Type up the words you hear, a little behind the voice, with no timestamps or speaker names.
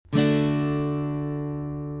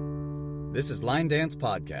This is Line Dance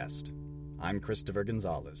Podcast. I'm Christopher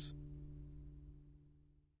Gonzalez.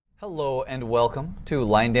 Hello and welcome to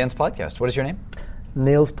Line Dance Podcast. What is your name?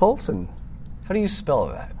 Niels Poulsen. How do you spell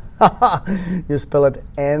that? You spell it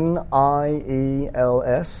Niels,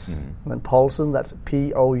 and then Poulsen, that's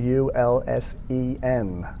Poulsen.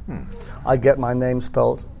 I get my name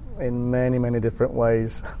spelled in many, many different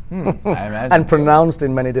ways. I imagine and pronounced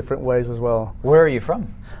in many different ways as well. Where are you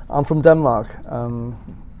from? I'm from Denmark.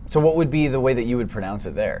 So what would be the way that you would pronounce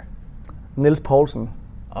it there? Niels Poulsen.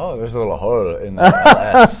 Oh, there's a little hole in the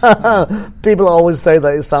S. People always say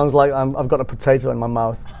that it sounds like I've got a potato in my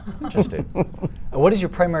mouth. Interesting. What is your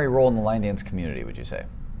primary role in the line dance community, would you say?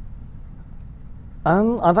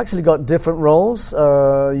 I've actually got different roles,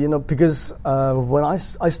 because when I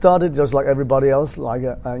started just like everybody else,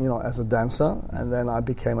 as a dancer, and then I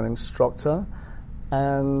became an instructor,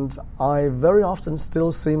 and I very often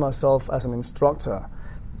still see myself as an instructor.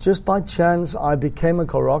 Just by chance, I became a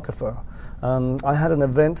choreographer. I had an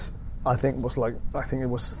event, I think it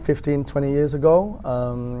was 15, 20 years ago.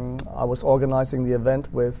 I was organizing the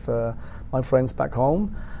event with my friends back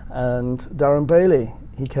home, and Darren Bailey,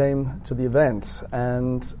 he came to the event,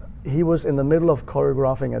 and he was in the middle of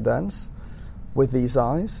choreographing a dance with these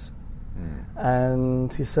eyes,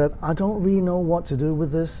 and he said, I don't really know what to do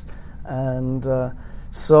with this, and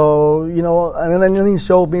and then he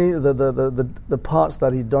showed me the parts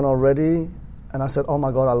that he'd done already, and I said, oh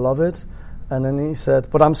my God, I love it. And then he said,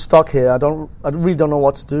 but I'm stuck here. I really don't know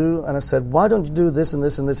what to do. And I said, why don't you do this and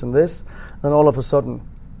this and this and this? And then all of a sudden,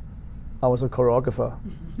 I was a choreographer.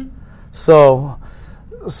 So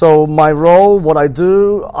my role, what I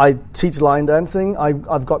do, I teach line dancing.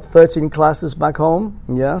 I've got 13 classes back home.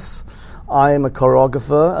 Yes, I am a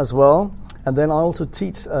choreographer as well. And then I also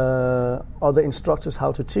teach other instructors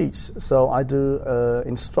how to teach. So I do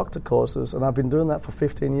instructor courses, and I've been doing that for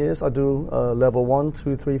 15 years. I do level 1,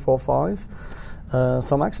 2, 3, 4, 5.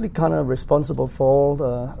 So I'm actually kind of responsible for all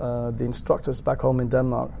the instructors back home in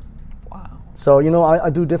Denmark. Wow. So, I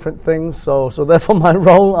do different things. So therefore my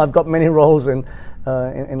role, I've got many roles in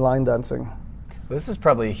line dancing. This is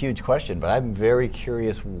probably a huge question, but I'm very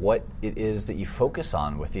curious what it is that you focus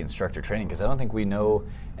on with the instructor training, because I don't think we know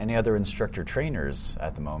any other instructor trainers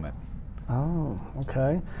at the moment. Oh,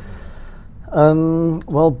 okay.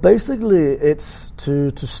 Well, basically, it's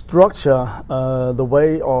to structure the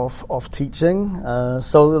way of teaching.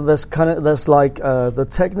 So there's the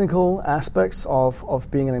technical aspects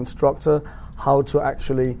of being an instructor, how to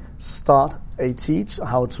actually start a teach,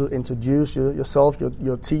 how to introduce yourself,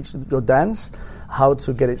 your dance, how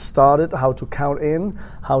to get it started, how to count in,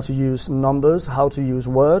 how to use numbers, how to use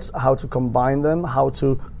words, how to combine them, how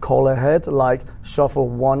to call ahead, like shuffle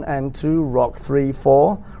 1 and 2, rock 3,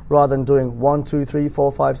 4, rather than doing 1, 2, 3,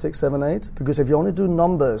 4, 5, 6, 7, 8. Because if you only do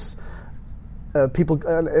numbers, if people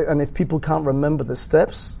can't remember the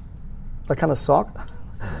steps, that kind of sucks.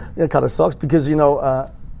 It kind of sucks because they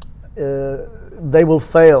will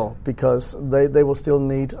fail because they will still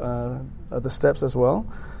need the steps as well.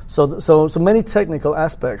 So many technical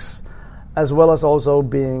aspects, as well as also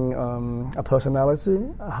being a personality,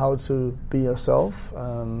 how to be yourself.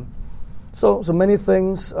 So many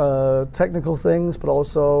things, technical things, but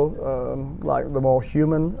also like the more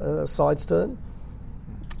human sides to it.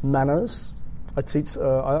 Manners. I teach.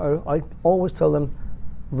 I always tell them,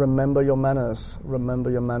 remember your manners,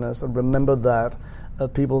 and remember that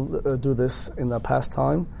people do this in their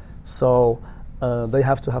pastime. So they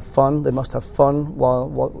have to have fun. They must have fun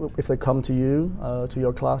if they come to you, to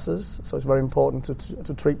your classes. So it's very important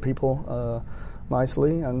to treat people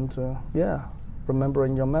nicely and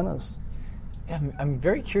remembering your manners. Yeah, I'm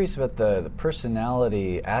very curious about the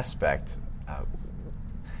personality aspect,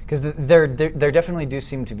 because there definitely do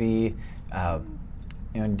seem to be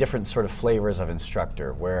different sort of flavors of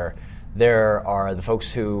instructor, where there are the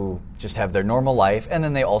folks who just have their normal life, and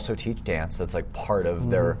then they also teach dance. That's like part of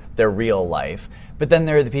their real life. But then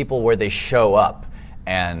there are the people where they show up,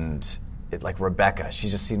 and like Rebecca, she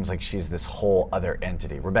just seems like she's this whole other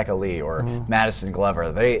entity. Rebecca Lee or Madison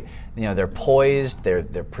Glover, they're poised,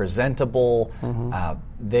 they're presentable.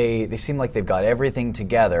 They seem like they've got everything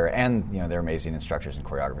together, and they're amazing instructors and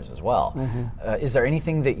choreographers as well. Is there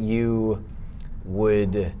anything that you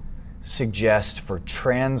would suggest for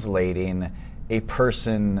translating a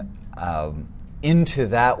person into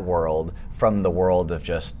that world from the world of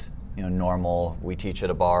just normal, we teach at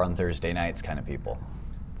a bar on Thursday nights kind of people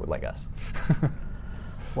like us?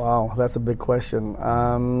 Wow, that's a big question.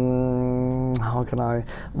 How can I?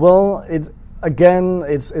 Well, again,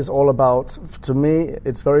 it's all about, to me,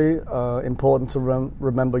 it's very important to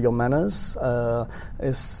remember your manners.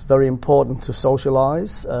 It's very important to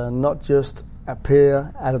socialize, not just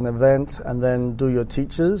appear at an event and then do your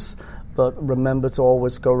teachers, but remember to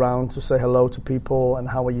always go around to say hello to people and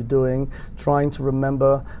how are you doing, trying to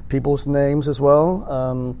remember people's names as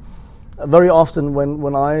well. Very often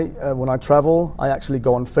when I travel, I actually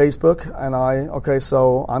go on Facebook and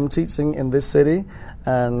so I'm teaching in this city,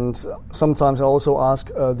 and sometimes I also ask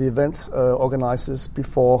the event organizers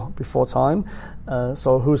before time,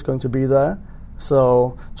 so who's going to be there.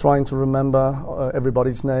 So trying to remember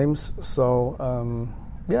everybody's names. So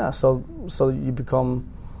so you become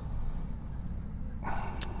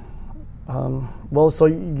so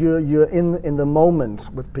you're in the moment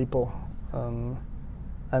with people.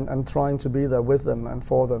 And trying to be there with them and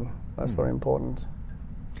for them. That's very important.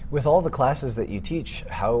 With all the classes that you teach,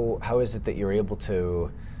 how is it that you're able to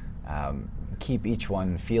keep each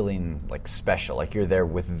one feeling like special, like you're there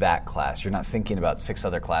with that class? You're not thinking about 6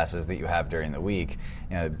 other classes that you have during the week,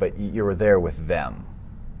 but you're there with them.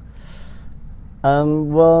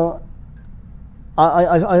 Well,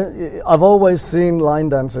 I've always seen line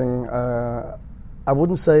dancing, I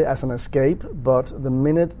wouldn't say as an escape, but the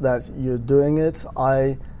minute that you're doing it,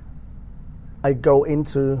 I go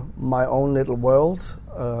into my own little world.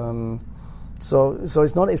 So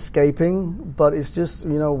it's not escaping, but it's just,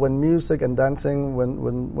 when music and dancing,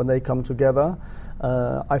 when they come together,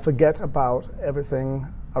 I forget about everything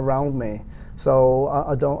around me. So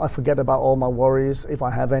I forget about all my worries if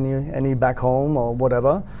I have any back home or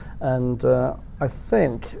whatever. And I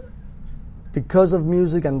think because of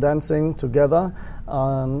music and dancing together,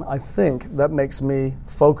 I think that makes me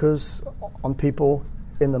focus on people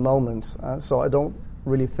in the moment. So I don't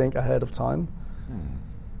really think ahead of time.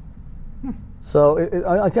 So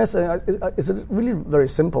I guess it's really very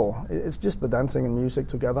simple. It's just the dancing and music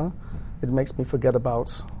together. It makes me forget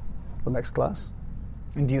about the next class.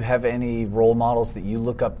 And do you have any role models that you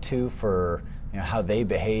look up to for how they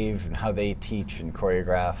behave and how they teach and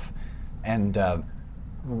choreograph? And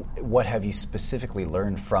what have you specifically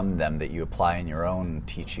learned from them that you apply in your own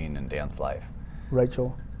teaching and dance life?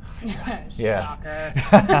 Rachel. Yeah.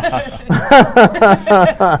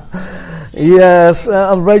 Yes,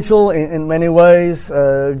 Rachel in many ways,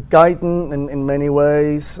 Guyton in many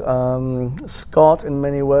ways, Scott in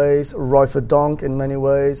many ways, Roy Verdonk in many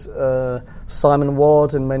ways, Simon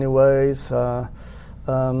Ward in many ways,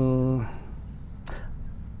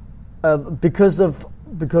 because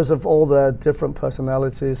of all their different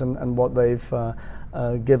personalities and what they've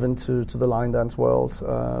given to the line dance world.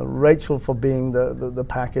 Rachel for being the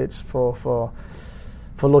package, for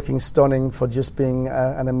looking stunning, for just being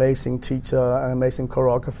an amazing teacher, an amazing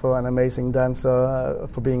choreographer, an amazing dancer,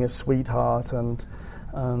 for being a sweetheart, and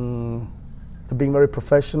for being very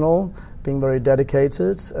professional, being very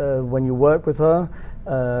dedicated. When you work with her,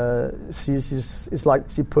 it's like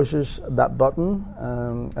she pushes that button,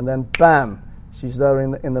 and then bam, she's there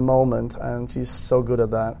in the moment, and she's so good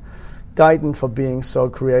at that. Guyton for being so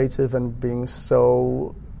creative and being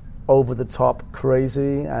so over the top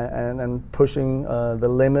crazy and pushing the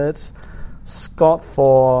limits. Scott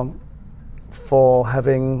for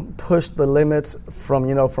having pushed the limit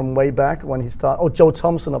from way back when he started. Oh, Joe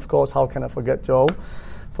Thompson, of course. How can I forget Joe?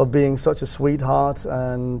 For being such a sweetheart,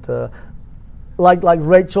 and like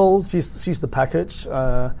Rachel, she's the package.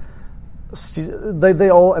 They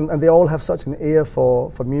all have such an ear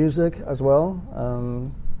for music as well.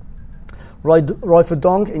 Roy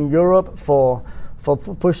Verdonk in Europe for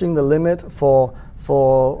pushing the limit, for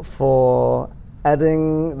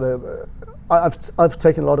adding the. I've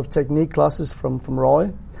taken a lot of technique classes from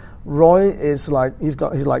Roy. Roy is like he's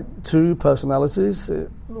like 2 personalities.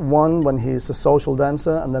 One when he's a social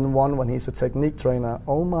dancer, and then one when he's a technique trainer.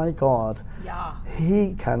 Oh my God! Yeah.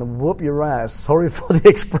 He can whoop your ass. Sorry for the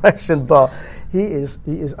expression, but he is,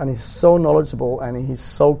 and he's so knowledgeable, and he's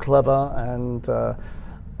so clever, and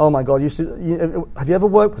oh my God! Have you ever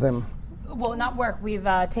worked with him? Well, not work. We've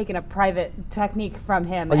taken a private technique from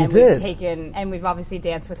him, oh, and we've obviously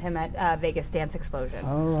danced with him at Vegas Dance Explosion.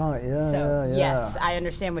 All right, yeah. So yeah. yes, I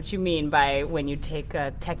understand what you mean by when you take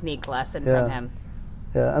a technique lesson from him.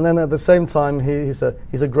 Yeah, and then at the same time, he's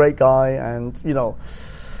a great guy, and so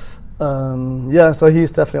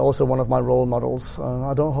he's definitely also one of my role models.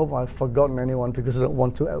 I don't hope I've forgotten anyone because I don't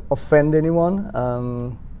want to offend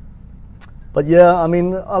anyone. But yeah, I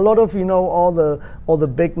mean, a lot of all the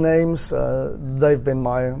big names, they've been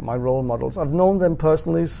my role models. I've known them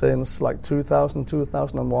personally since like 2000,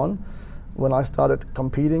 2001, when I started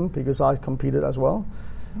competing, because I competed as well.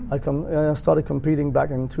 I started competing back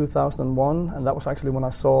in 2001, and that was actually when I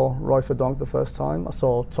saw Roy Verdonk the first time. I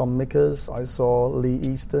saw Tom Mickers, I saw Lee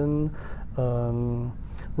Easton,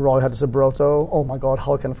 Roy Hatzabroto. Oh my God,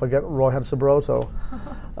 how can I forget Roy Hatzabroto?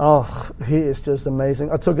 Oh, he is just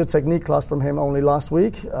amazing. I took a technique class from him only last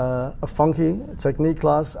week, a funky technique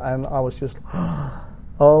class, and I was just,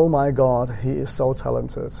 oh my God, he is so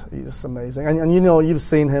talented. He is amazing. And you know, you've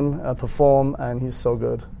seen him perform, and he's so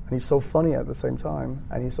good. And he's so funny at the same time,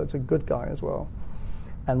 and he's such a good guy as well.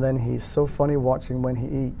 And then he's so funny watching when he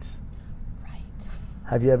eats. Right.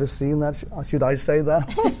 Have you ever seen that? Should I say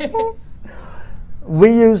that? We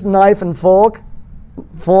use knife and fork,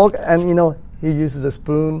 and you know, he uses a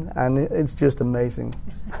spoon, and it's just amazing.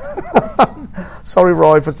 Sorry,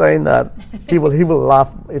 Roy, for saying that. He will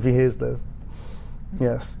laugh if he hears this.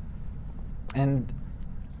 Yes. And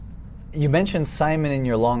you mentioned Simon in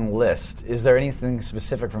your long list. Is there anything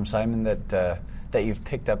specific from Simon that you've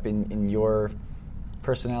picked up in your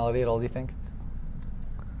personality at all, do you think?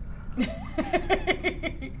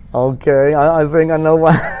 Okay, I think I know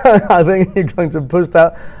why. I think you're going to push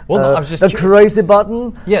that I was just the crazy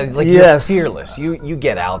button. Yeah, like yes. You're fearless. You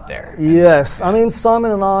get out there. Yes, I mean,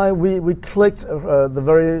 Simon and I, we clicked the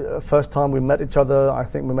very first time we met each other. I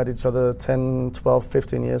think we met each other 10, 12,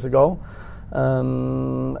 15 years ago.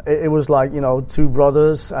 It was like, you know, two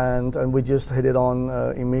brothers, and we just hit it on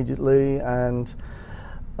immediately, and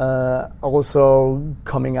also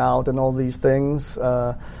coming out and all these things.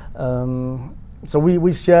 So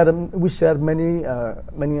we shared many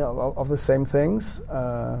of the same things,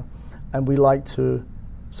 and we like to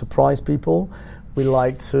surprise people. We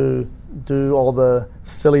like to do all the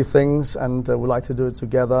silly things, and we like to do it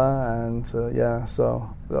together. And so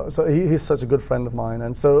he's such a good friend of mine.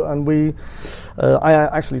 And I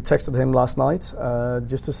actually texted him last night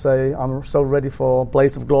just to say I'm so ready for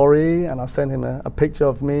Blaze of Glory, and I sent him a picture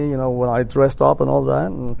of me, you know, when I dressed up and all that,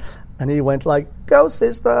 and he went like, "Go,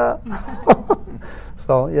 sister!"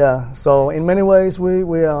 So in many ways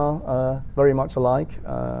we are very much alike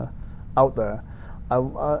out there.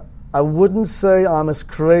 I wouldn't say I'm as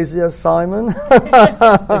crazy as Simon.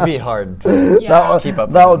 It'd be hard to keep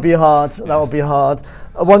up. That would be hard. That would be hard.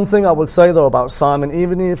 One thing I would say though about Simon,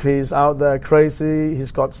 even if he's out there crazy,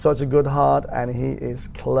 he's got such a good heart, and he is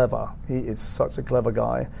clever. He is such a clever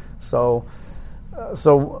guy. So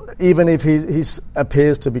even if he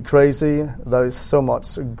appears to be crazy, there is so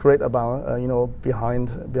much great about behind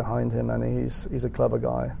him, and he's a clever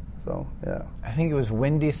guy. So yeah. I think it was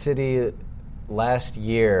Windy City last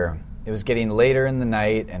year. It was getting later in the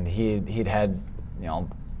night, and he'd had, you know,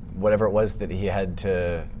 whatever it was that he had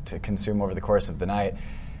to consume over the course of the night.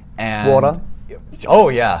 And water? Oh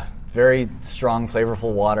yeah, very strong,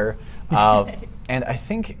 flavorful water. And I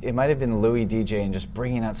think it might have been Louis DJing, just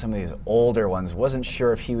bringing out some of these older ones. Wasn't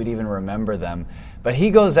sure if he would even remember them. But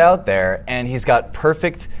he goes out there, and he's got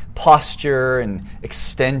perfect posture and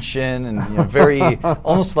extension, and very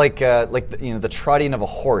almost like the trotting of a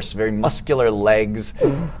horse, very muscular legs.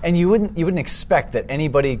 And you wouldn't expect that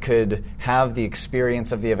anybody could have the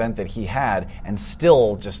experience of the event that he had and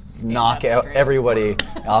still just knock out everybody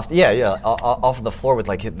off. Off the floor with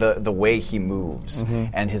like the way he moves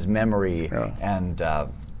and his memory and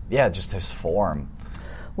just his form.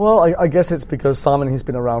 Well, I guess it's because Simon, he's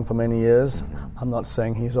been around for many years. I'm not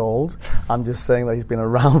saying he's old. I'm just saying that he's been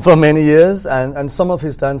around for many years, and some of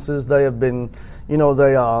his dances, they have been,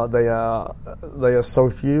 they are so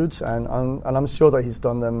huge, and I'm sure that he's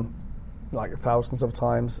done them like thousands of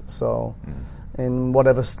times. So, in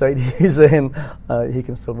whatever state he's in, he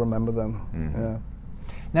can still remember them. Yeah.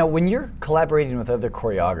 Now, when you're collaborating with other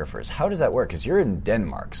choreographers, how does that work? Because you're in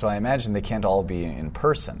Denmark, so I imagine they can't all be in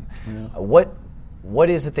person. Yeah.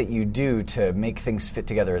 What is it that you do to make things fit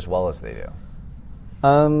together as well as they do?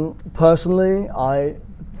 Personally, I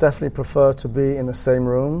definitely prefer to be in the same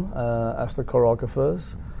room as the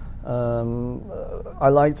choreographers. I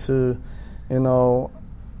like to,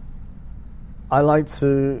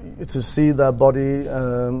 to see their body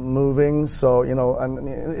moving. So and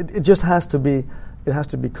it just has to be. It has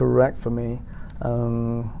to be correct for me.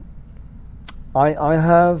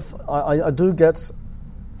 I do get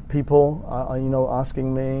people,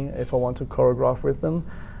 asking me if I want to choreograph with them,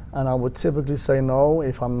 and I would typically say no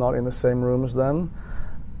if I'm not in the same room as them.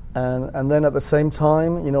 And then at the same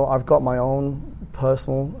time, I've got my own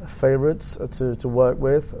personal favorites to work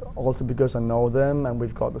with, also because I know them and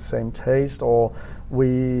we've got the same taste, or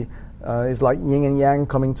it's like yin and yang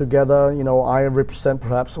coming together. I represent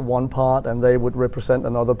perhaps one part and they would represent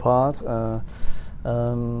another part.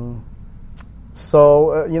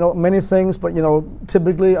 Many things, but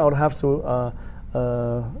typically I would have to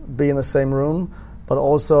be in the same room. but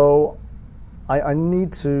also I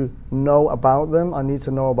need to know about them. I need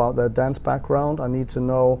to know about their dance background. I need to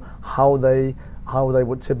know how they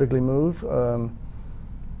would typically move,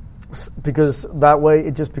 because that way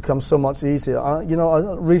it just becomes so much easier.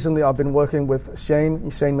 Recently I've been working with Shane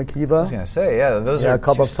McKeever. I was going to say, those are a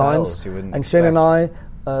couple of times, and Shane and I,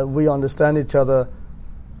 we understand each other,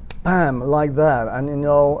 bam, like that, and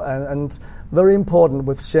and very important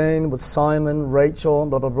with Shane, with Simon, Rachel,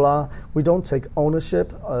 blah blah blah. We don't take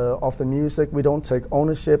ownership of the music. We don't take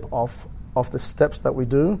ownership of the steps that we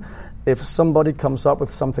do. If somebody comes up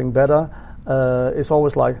with something better, it's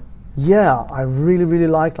always like, yeah, I really really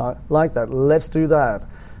like that. Let's do that.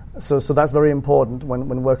 So that's very important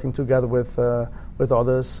when working together with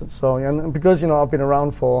others. So and because I've been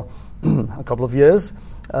around for a couple of years,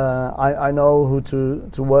 I know who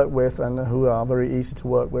to work with and who are very easy to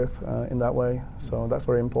work with in that way. So that's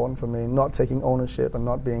very important for me. Not taking ownership and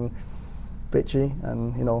not being bitchy,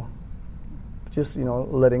 and just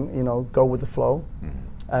letting go with the flow,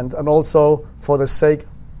 and also for the sake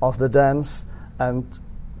of the dance and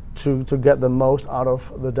to get the most out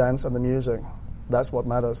of the dance and the music. That's what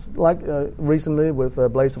matters. Like recently with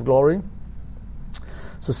Blaze of Glory.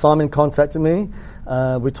 So Simon contacted me.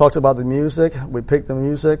 We talked about the music. We picked the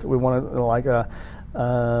music. We wanted like a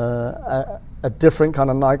different kind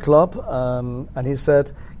of nightclub. And he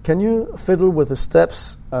said, "Can you fiddle with the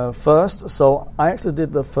steps first?" So I actually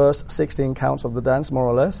did the first 16 counts of the dance, more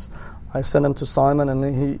or less. I sent them to Simon, and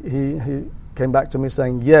he came back to me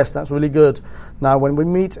saying, "Yes, that's really good. Now when we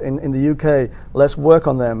meet in the UK, let's work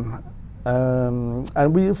on them."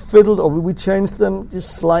 And we fiddled, or we changed them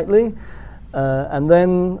just slightly, and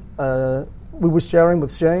then we were sharing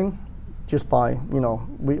with Shane, just by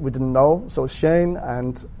we didn't know. So Shane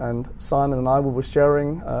and Simon and I, we were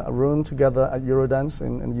sharing a room together at Eurodance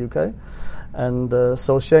in the UK, and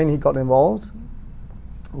so Shane, he got involved.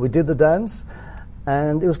 We did the dance,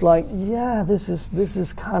 and it was like, yeah, this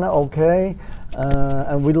is kind of okay,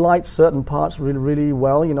 and we liked certain parts really really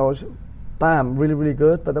well. Bam, really, really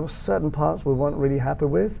good, but there were certain parts we weren't really happy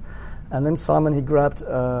with. And then Simon, he grabbed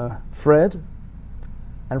Fred,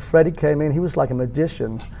 and Freddie came in. He was like a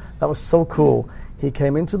magician. That was so cool. He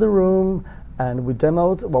came into the room, and we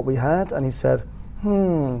demoed what we had, and he said,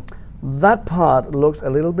 that part looks a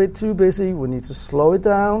little bit too busy. We need to slow it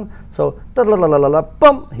down. So, da-la-la-la-la-la,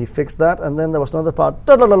 bum, he fixed that. And then there was another part,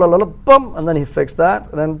 da-la-la-la-la-la, bum, and then he fixed that.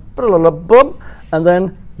 And then, da-la-la-la, bum, and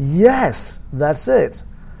then, yes, that's it.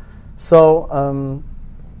 So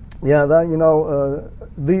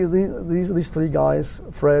these three guys,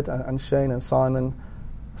 Fred and Shane and Simon,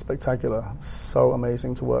 spectacular, so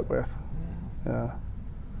amazing to work with. Yeah.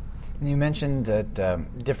 And you mentioned that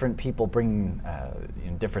different people bring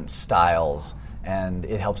different styles, and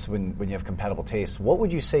it helps when you have compatible tastes. What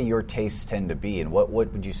would you say your tastes tend to be, and what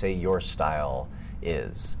would you say your style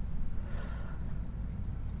is?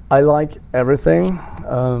 I like everything.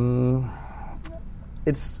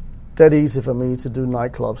 It's dead easy for me to do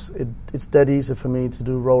nightclubs. It's dead easy for me to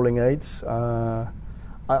do rolling eights.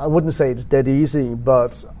 I wouldn't say it's dead easy,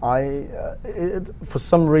 but for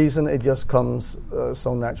some reason it just comes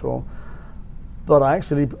so natural. But I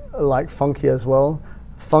actually like funky as well.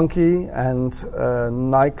 Funky and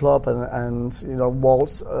nightclub and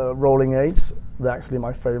waltz, rolling eights, they're actually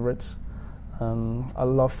my favorites. I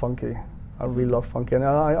love funky. I really love funky, and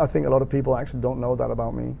I think a lot of people actually don't know that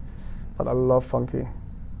about me, but I love funky.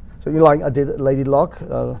 So I did Lady Luck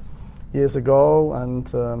years ago, and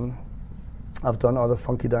I've done other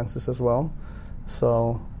funky dances as well.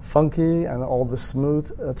 So funky and all the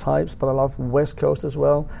smooth types, but I love West Coast as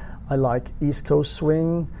well. I like East Coast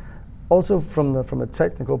swing, also from a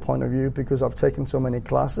technical point of view, because I've taken so many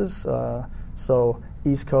classes. So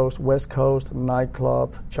East Coast, West Coast,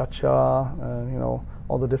 nightclub, cha-cha,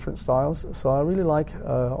 all the different styles. So I really like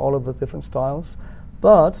all of the different styles,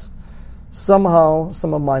 but somehow,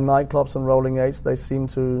 some of my nightclubs and rolling eights, they seem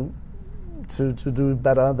to do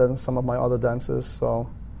better than some of my other dances. So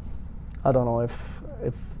I don't know if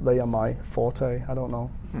they are my forte. I don't know.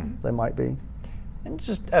 They might be. And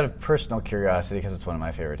just out of personal curiosity, because it's one of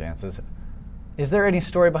my favorite dances, is there any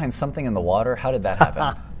story behind Something in the Water? How did that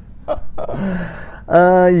happen?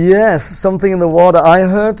 Yes, Something in the Water.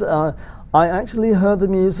 I actually heard the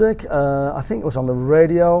music. I think it was on the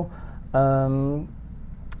radio. And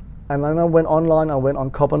then I went online, I went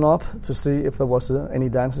on Copperknob to see if there was any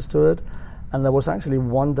dances to it. And there was actually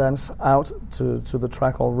one dance out to the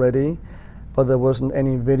track already, but there wasn't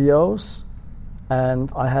any videos,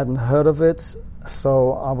 and I hadn't heard of it.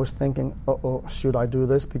 So I was thinking, should I do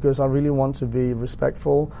this? Because I really want to be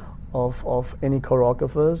respectful of any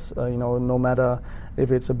choreographers. No matter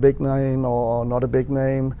if it's a big name or not a big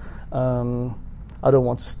name. I don't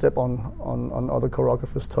want to step on other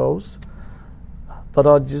choreographers' toes. But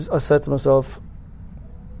I said to myself,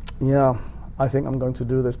 yeah, I think I'm going to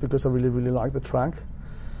do this because I really, really like the track.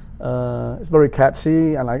 It's very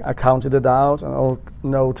catchy, and I counted it out, and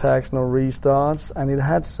no tags, no restarts, and it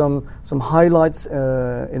had some highlights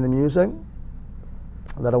in the music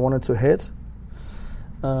that I wanted to hit.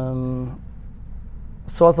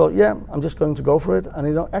 So I thought, yeah, I'm just going to go for it, and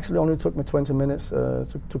it actually only took me 20 minutes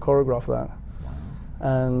to choreograph that.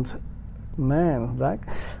 And man,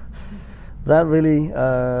 that really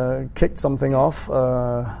kicked something off,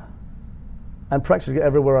 and practically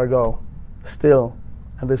everywhere I go, still.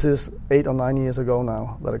 And this is 8 or 9 years ago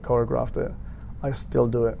now that I choreographed it. I still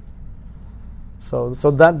do it. So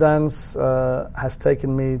that dance has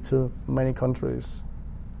taken me to many countries.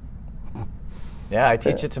 Yeah, I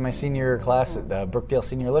teach it to my senior class at Brookdale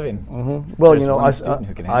Senior Living. Mm-hmm. Well, There's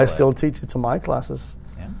I still teach it to my classes.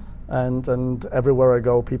 Yeah. And everywhere I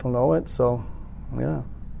go, people know it. So, yeah.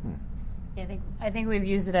 I think we've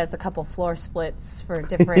used it as a couple floor splits for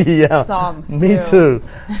different songs too. Me too.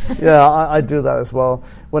 Yeah, I do that as well.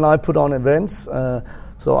 When I put on events, so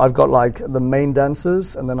I've got like the main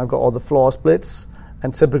dancers, and then I've got all the floor splits,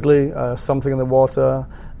 and typically Something in the Water,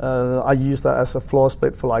 I use that as a floor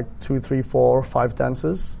split for like 2, 3, 4, 5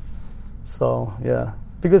 dancers. So yeah,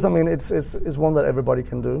 because I mean it's one that everybody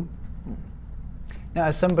can do. Now,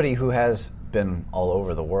 as somebody who has been all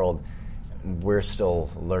over the world, we're still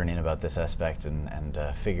learning about this aspect and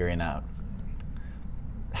figuring out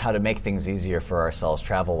how to make things easier for ourselves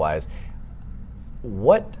travel-wise.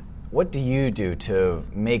 What do you do to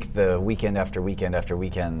make the weekend after weekend after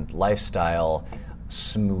weekend lifestyle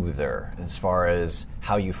smoother as far as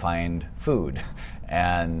how you find food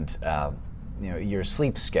and your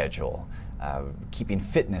sleep schedule, keeping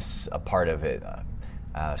fitness a part of it,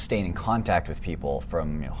 staying in contact with people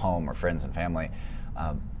from home or friends and family?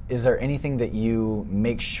 Is there anything that you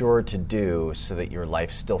make sure to do so that your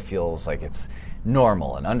life still feels like it's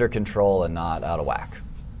normal and under control and not out of whack?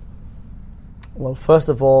 Well, first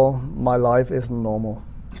of all, my life isn't normal.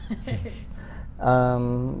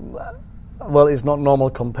 Well, it's not normal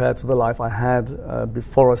compared to the life I had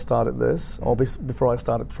before I started this, or before I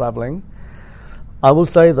started traveling. I will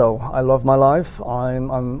say, though, I love my life.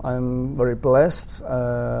 I'm very blessed.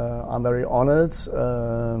 I'm very honored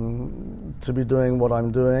to be doing what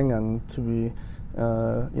I'm doing and to be,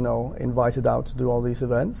 invited out to do all these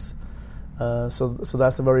events. So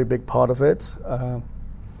that's a very big part of it.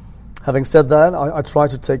 Having said that, I try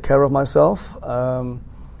to take care of myself.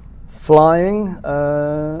 Flying,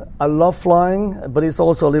 I love flying, but it's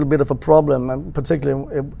also a little bit of a problem,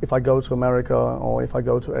 particularly if I go to America or if I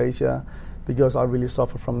go to Asia, because I really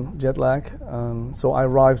suffer from jet lag. So I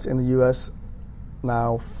arrived in the US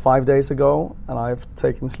now 5 days ago, and I've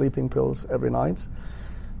taken sleeping pills every night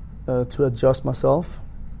to adjust myself.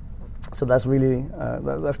 So that's really,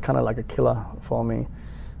 that's kind of like a killer for me.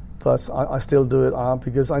 But I still do it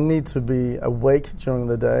because I need to be awake during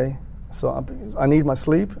the day. So I need my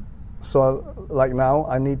sleep. So like now,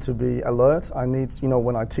 I need to be alert. I need,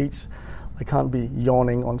 when I teach, I can't be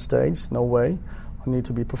yawning on stage, no way. I need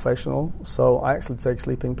to be professional. So I actually take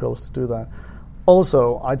sleeping pills to do that.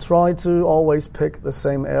 Also, I try to always pick the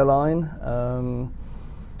same airline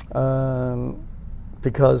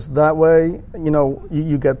because that way,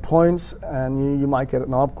 you get points and you might get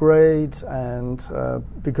an upgrade. And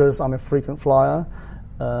because I'm a frequent flyer,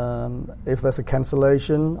 if there's a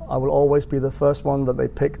cancellation, I will always be the first one that they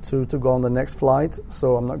pick to go on the next flight.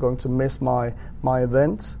 So I'm not going to miss my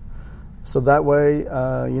event. So that way,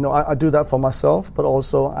 I do that for myself, but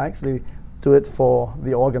also I actually do it for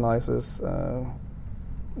the organizers.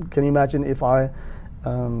 Can you imagine if I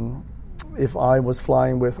was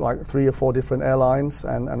flying with like 3 or 4 different airlines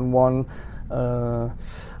and one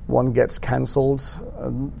gets cancelled?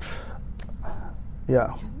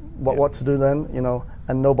 What to do then?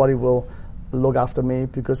 And nobody will look after me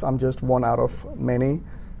because I'm just one out of many.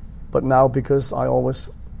 But now, because I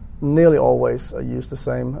nearly always use the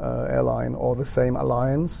same airline or the same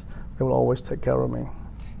alliance, they will always take care of me.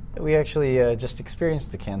 We actually just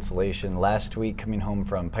experienced a cancellation last week coming home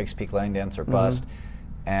from Pikes Peak Line Dance or Bust,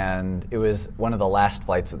 and it was one of the last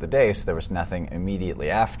flights of the day, so there was nothing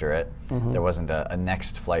immediately after it. There wasn't a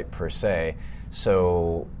next flight per se.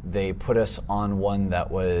 So they put us on one that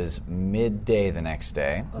was midday the next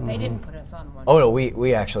day. Oh, they didn't put us on one. Oh no,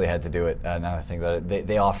 we actually had to do it. Now that I think about it,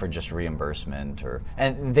 they offered just reimbursement,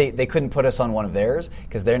 and they couldn't put us on one of theirs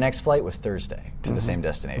because their next flight was Thursday to the same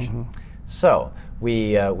destination. So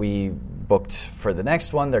we booked for the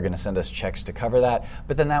next one. They're going to send us checks to cover that.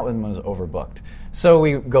 But then that one was overbooked. So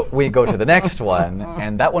we go to the next one,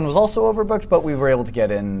 and that one was also overbooked, but we were able to get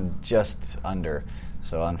in just under.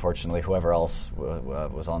 So unfortunately, whoever else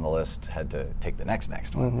was on the list had to take the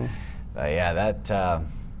next one. Yeah, that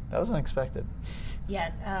was unexpected.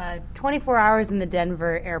 Yeah, 24 hours in the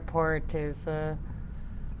Denver airport is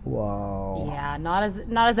wow. Yeah, not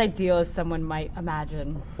as ideal as someone might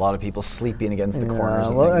imagine. A lot of people sleeping against the corners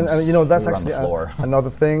of things. And you know, that's actually another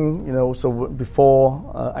thing. You know, so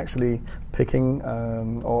before actually picking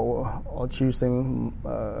or choosing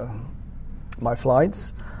my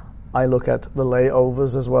flights, I look at the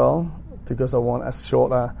layovers as well, because I want as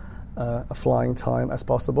short a flying time as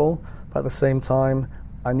possible. But at the same time,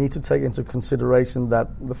 I need to take into consideration that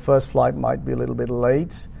the first flight might be a little bit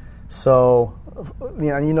late. So,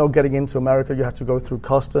 getting into America, you have to go through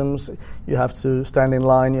customs, you have to stand in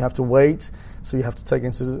line, you have to wait. So you have to take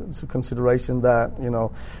into consideration that,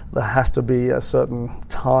 there has to be a certain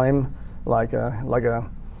time, like an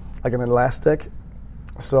elastic.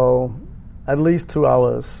 So at least 2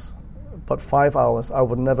 hours, but 5 hours, I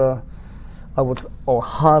would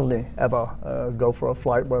hardly ever go for a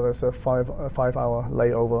flight where there's a 5 hour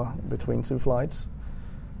layover between two flights.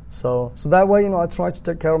 So that way, I try to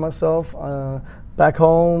take care of myself. Back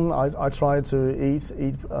home, I try to eat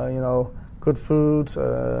good food.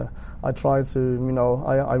 I try to,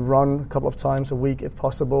 I run a couple of times a week if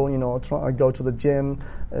possible. I go to the gym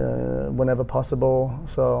whenever possible.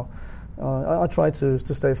 So I try to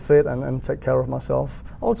stay fit and take care of myself.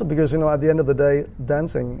 Also because, at the end of the day,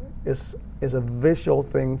 dancing is a visual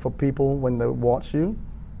thing for people when they watch you.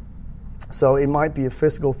 So it might be a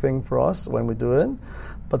physical thing for us when we do it,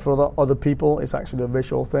 but for the other people, it's actually a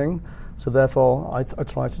visual thing. So therefore, I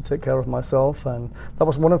try to take care of myself. And that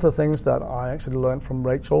was one of the things that I actually learned from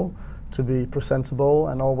Rachel, to be presentable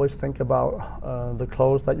and always think about the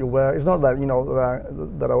clothes that you wear. It's not that,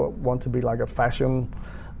 that I want to be like a fashion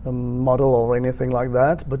model or anything like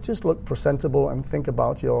that, but just look presentable and think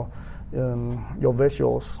about your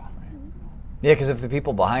visuals. Yeah, because if the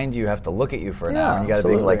people behind you have to look at you for an hour and you got a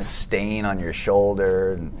big stain on your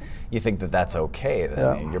shoulder, and you think that that's okay,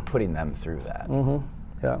 then you're putting them through that.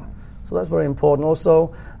 Yeah, so that's very important.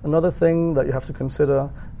 Also, another thing that you have to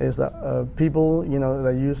consider is that people,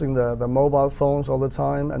 they're using their mobile phones all the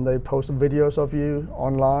time, and they post videos of you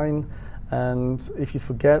online. And if you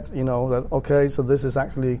forget, that, okay, so this is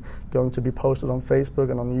actually going to be posted on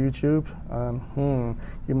Facebook and on YouTube,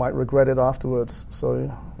 you might regret it afterwards. So,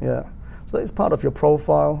 yeah. So it's part of your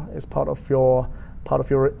profile, it's part of your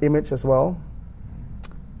image as well.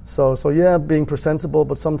 So yeah, being presentable,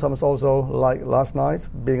 but sometimes also, like last night,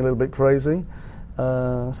 being a little bit crazy.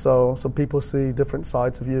 So people see different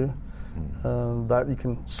sides of you, that you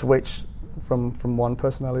can switch from one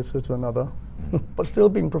personality to another. But still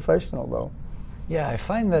being professional, though. Yeah, I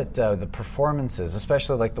find that the performances,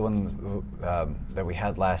 especially like the ones that we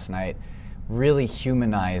had last night, really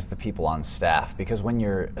humanize the people on staff. Because when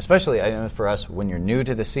especially I know for us, when you're new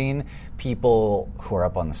to the scene, people who are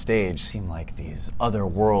up on the stage seem like these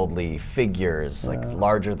otherworldly figures, like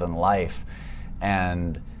larger than life.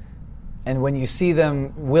 And when you see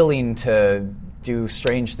them willing to do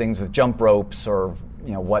strange things with jump ropes or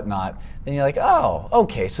whatnot, then you're like, oh,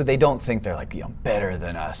 okay, so they don't think they're like better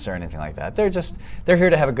than us or anything like that. They're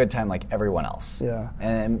here to have a good time like everyone else. Yeah.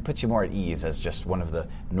 And it puts you more at ease as just one of the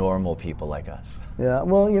normal people like us. Yeah,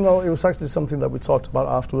 well, it was actually something that we talked about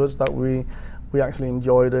afterwards, that we actually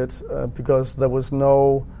enjoyed it because there was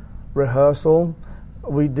no rehearsal.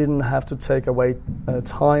 We didn't have to take away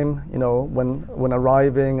time, when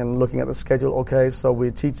arriving and looking at the schedule. Okay, so we're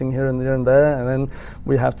teaching here and there and there, and then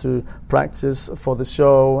we have to practice for the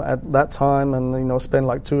show at that time, and spend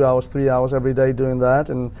like 2 hours, 3 hours every day doing that,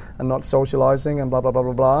 and not socializing and blah blah blah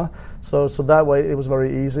blah blah. So that way it was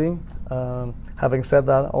very easy. Having said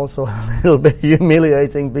that, also a little bit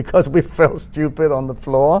humiliating because we felt stupid on the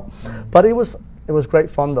floor, but it was great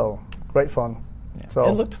fun though, great fun. Yeah. So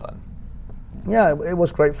it looked fun. Yeah, it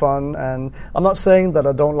was great fun, and I'm not saying that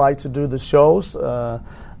I don't like to do the shows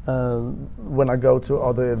when I go to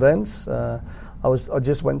other events. I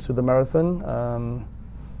just went to the marathon,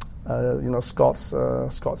 Scott's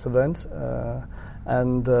event,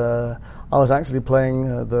 and I was actually playing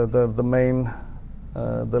the main,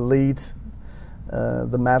 the lead,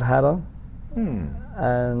 the Mad Hatter,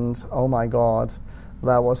 and oh my God,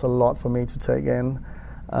 that was a lot for me to take in.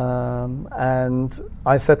 And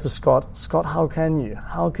I said to Scott, how can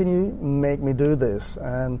you make me do this?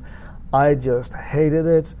 And I just hated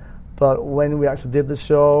it. But when we actually did the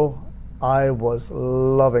show, I was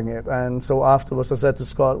loving it. And so afterwards I said to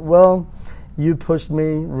Scott, well, you pushed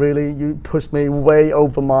me way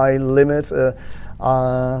over my limit. But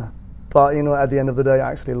at the end of the day,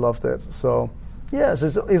 I actually loved it. So yeah,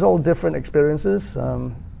 so it's all different experiences.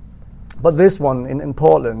 But this one in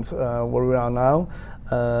Portland, where we are now,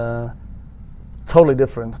 totally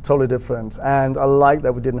different. And I like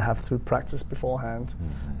that we didn't have to practice beforehand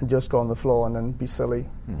and just go on the floor and then be silly.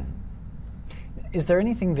 Is there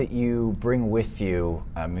anything that you bring with you,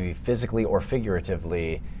 maybe physically or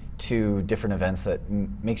figuratively, to different events that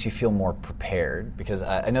makes you feel more prepared? Because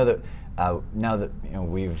I know that now that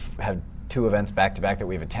we've had 2 events back to back that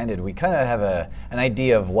we've attended, we kind of have an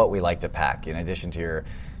idea of what we like to pack, in addition to your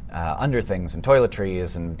underthings and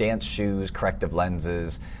toiletries and dance shoes, corrective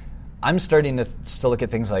lenses. I'm starting to look at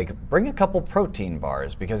things like bring a couple protein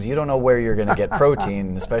bars, because you don't know where you're going to get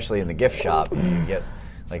protein, especially in the gift shop. You get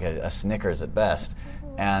like a Snickers at best.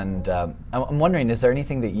 And I'm wondering, is there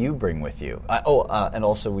anything that you bring with you? And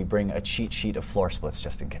also we bring a cheat sheet of floor splits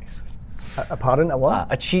just in case. Pardon? A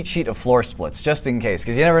what? A cheat sheet of floor splits just in case,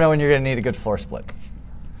 because you never know when you're going to need a good floor split.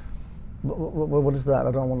 What is that?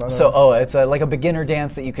 I don't want to know. So, it's like a beginner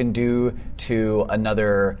dance that you can do to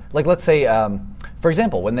another. Like, let's say, for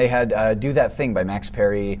example, when they had Do That Thing by Max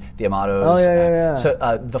Perry, the Amatos. Oh, yeah.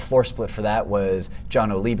 So the floor split for that was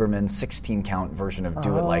John O. Lieberman's 16-count version of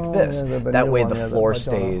Do It Like This. Yeah, that way the floor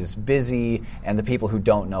stays busy, and the people who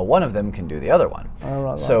don't know one of them can do the other one.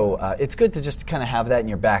 Right. So it's good to just kind of have that in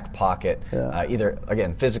your back pocket, either,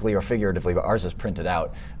 again, physically or figuratively, but ours is printed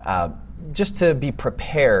out. Just to be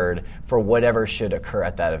prepared for whatever should occur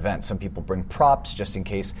at that event. Some people bring props just in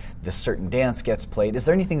case this certain dance gets played. Is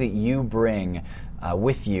there anything that you bring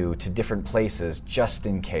with you to different places just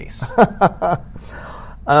in case? I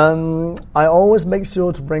always make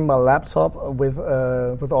sure to bring my laptop with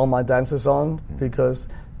all my dances on, because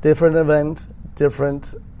different event,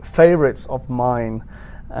 different favorites of mine.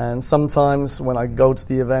 And sometimes when I go to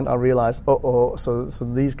the event, I realize, so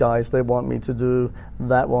these guys, they want me to do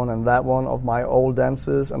that one and that one of my old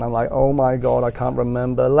dances. And I'm like, oh my God, I can't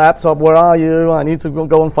remember. Laptop, where are you? I need to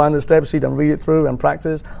go and find the step sheet and read it through and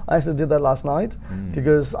practice. I actually did that last night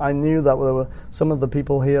because I knew that there were some of the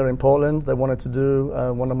people here in Portland that wanted to do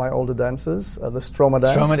one of my older dances, the Stroma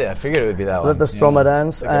dance. I figured it would be that one. The Stroma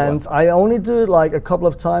dance. And I only do it like a couple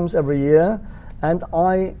of times every year. And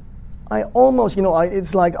I almost,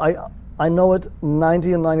 it's like I know it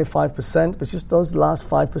 90 and 95%, but just those last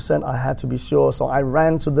 5% I had to be sure. So I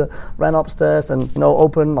ran upstairs and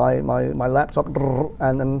opened my laptop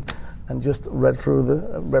and just read through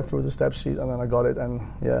the step sheet, and then I got it. And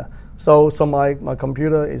yeah, so my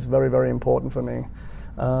computer is very, very important for me.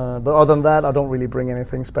 But other than that, I don't really bring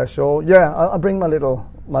anything special. Yeah, I bring my little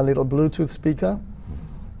Bluetooth speaker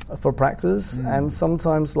for practice, and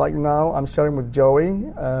sometimes, like now, I'm sharing with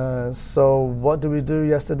Joey. So what do we do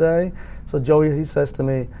yesterday? So Joey, he says to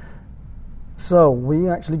me, so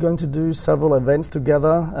we're actually going to do several events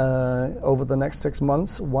together over the next 6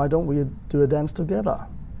 months. Why don't we do a dance together?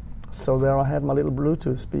 So there I had my little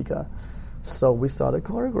Bluetooth speaker. So we started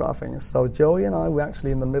choreographing. So Joey and I were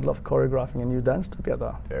actually in the middle of choreographing a new dance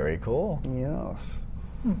together. Very cool. Yes.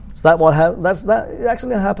 So that it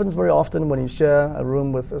actually happens very often when you share a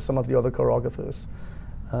room with some of the other choreographers,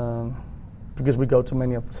 because we go to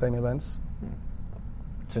many of the same events.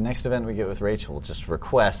 So next event we get with Rachel, we'll just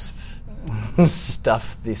request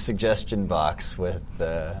stuff the suggestion box with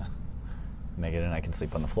Megan, and I can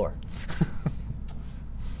sleep on the floor. Do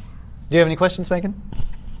you have any questions, Megan?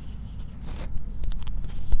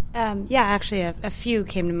 Yeah, actually, a few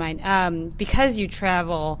came to mind. Because you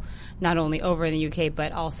travel not only over in the UK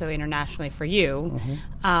but also internationally for you,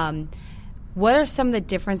 what are some of the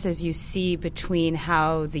differences you see between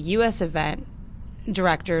how the US event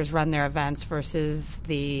directors run their events versus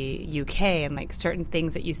the UK, and like certain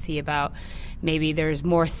things that you see about maybe there's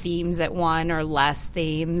more themes at one or less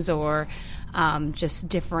themes, or just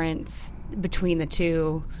difference between the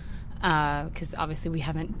two? Because obviously we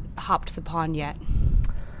haven't hopped the pond yet.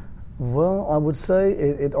 Well, I would say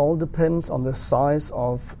it all depends on the size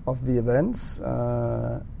of the events.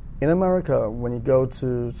 In America, when you go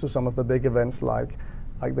to some of the big events like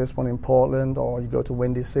this one in Portland, or you go to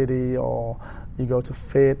Windy City, or you go to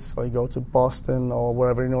FITS, or you go to Boston, or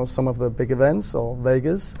wherever, some of the big events, or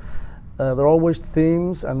Vegas, there are always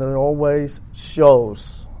themes and there are always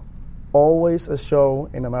shows. Always a show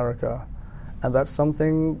in America. And that's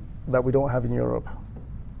something that we don't have in Europe.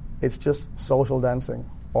 It's just social dancing.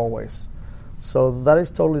 Always. So that is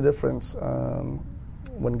totally different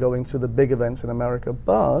when going to the big events in America.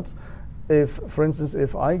 But for instance,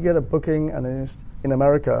 if I get a booking and it's in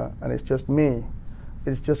America and it's just me,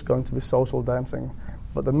 it's just going to be social dancing.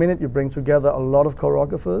 But the minute you bring together a lot of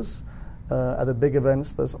choreographers, at the big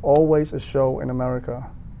events, there's always a show in America.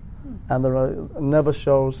 And there are never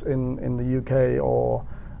shows in the UK or...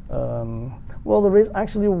 well, there is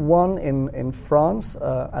actually one in France,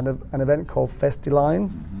 an event called Festiline.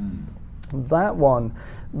 Mm-hmm. That one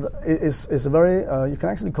is a very... you can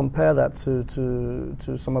actually compare that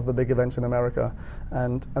to some of the big events in America.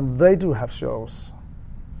 And they do have shows.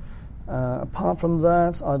 Apart from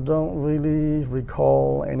that, I don't really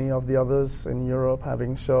recall any of the others in Europe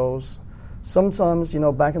having shows. Sometimes,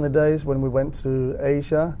 back in the days when we went to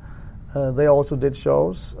Asia, they also did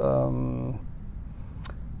shows.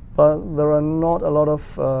 But there are not a lot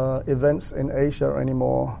of events in Asia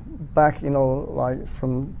anymore. Back, like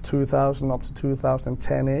from 2000 up to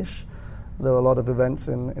 2010-ish, there were a lot of events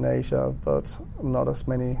in Asia, but not as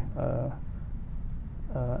many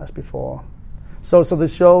as before. So the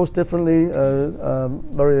shows differently,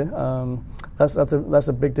 very. That's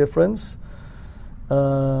a big difference.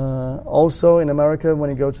 Also in America, when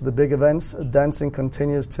you go to the big events, dancing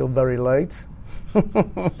continues till very late.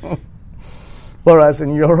 Whereas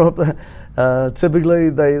in Europe, typically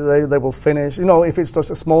they will finish. If it's just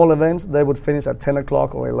a small event, they would finish at 10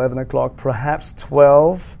 o'clock or 11 o'clock, perhaps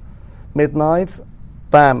 12, midnight,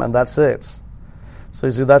 bam, and that's it. So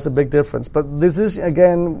you see, that's a big difference. But this is,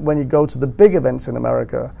 again, when you go to the big events in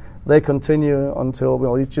America, they continue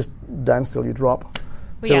until, it's just dance till you drop.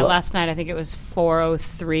 Well, yeah, last night I think it was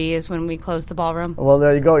 4:03 is when we closed the ballroom. Well,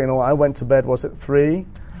 there you go. I went to bed, was it 3?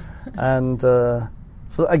 And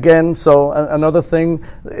so again, another thing,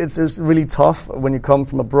 it's really tough when you come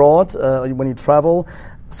from abroad, when you travel.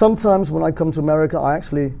 Sometimes when I come to America, I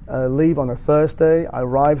actually leave on a Thursday. I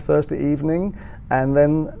arrive Thursday evening, and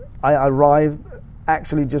then I arrive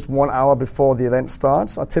actually just 1 hour before the event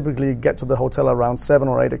starts. I typically get to the hotel around 7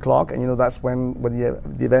 or 8 o'clock, and that's when the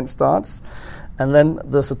event starts. And then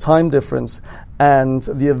there's a time difference, and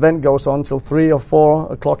the event goes on till 3 or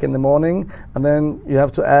 4 o'clock in the morning, and then you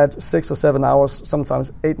have to add 6 or 7 hours,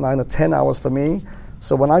 sometimes 8, 9, or 10 hours for me.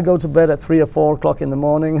 So when I go to bed at 3 or 4 o'clock in the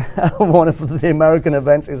morning, one of the American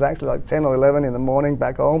events is actually like 10 or 11 in the morning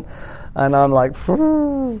back home, and I'm like,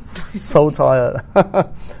 so tired.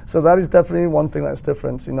 So that is definitely one thing that's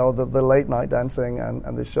different, the late night dancing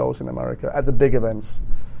and the shows in America at the big events.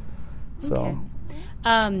 So. Okay.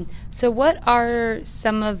 So what are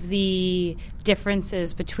some of the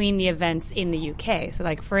differences between the events in the UK? So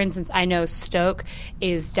like, for instance, I know Stoke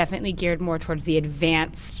is definitely geared more towards the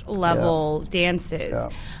advanced level dances.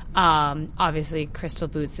 Yeah. Obviously, Crystal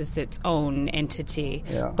Boots is its own entity.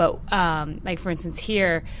 Yeah. But like, for instance,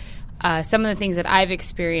 here, some of the things that I've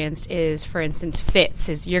experienced is, for instance, Fitz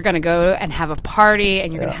is you're going to go and have a party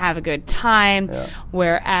and you're going to have a good time,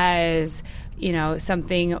 whereas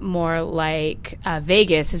something more like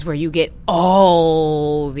Vegas is where you get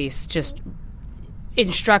all these just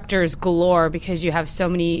instructors galore because you have so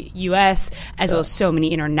many U.S. as well as so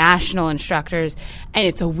many international instructors, and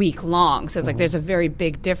it's a week long. So it's like there's a very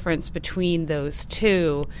big difference between those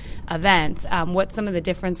two events. What's some of the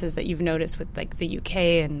differences that you've noticed with like the UK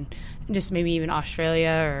and just maybe even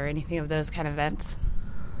Australia or anything of those kind of events?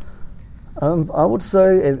 I would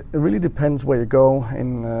say it really depends where you go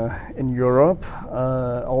in Europe,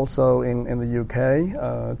 also in the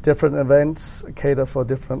UK. Different events cater for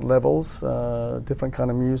different levels, different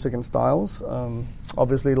kind of music and styles.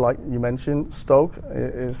 Obviously, like you mentioned, Stoke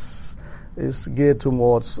is geared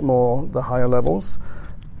towards more the higher levels.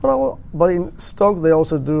 But in Stoke, they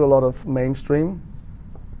also do a lot of mainstream.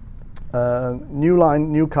 New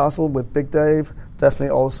Line Newcastle with Big Dave, definitely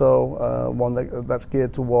also one that's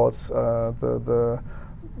geared towards the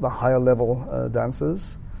higher level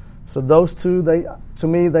dancers. So those two, to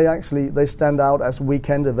me, they stand out as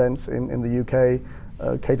weekend events in the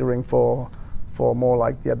UK, catering for more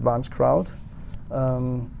like the advanced crowd.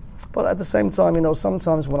 But at the same time,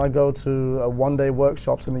 sometimes when I go to one-day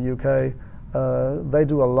workshops in the UK, they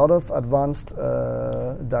do a lot of advanced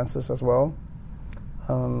dances as well.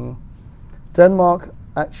 Denmark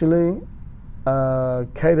actually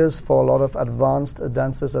caters for a lot of advanced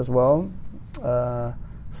dancers as well.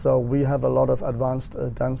 So we have a lot of advanced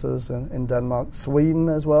dancers in Denmark. Sweden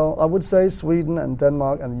as well. I would say Sweden and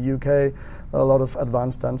Denmark and the UK are a lot of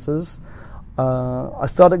advanced dancers. I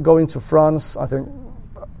started going to France, I think,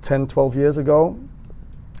 10, 12 years ago.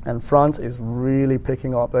 And France is really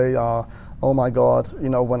picking up. They are, oh my God,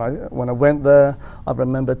 when I went there, I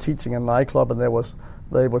remember teaching a nightclub and they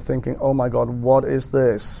were thinking, oh my God, what is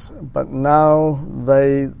this? But now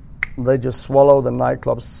they just swallow the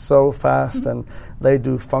nightclubs so fast, and they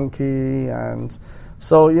do funky, and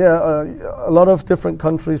so a lot of different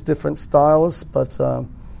countries, different styles, but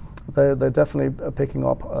they're definitely picking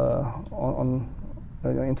up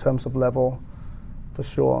in terms of level, for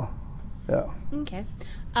sure. Yeah. Okay.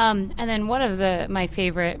 And then one of my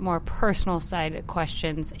favorite, more personal side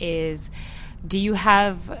questions is, do you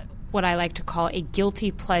have what I like to call a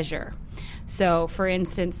guilty pleasure? So, for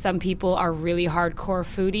instance, some people are really hardcore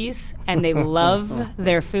foodies and they love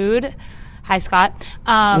their food. Hi, Scott.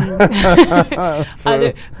 But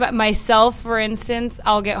myself, for instance,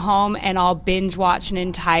 I'll get home and I'll binge watch an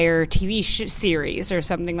entire TV series or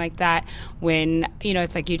something like that when,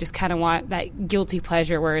 it's like you just kind of want that guilty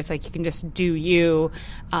pleasure where it's like you can just do you.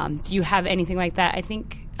 Do you have anything like that? I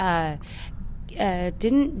think,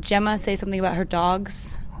 didn't Gemma say something about her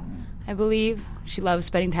dogs? I believe she loves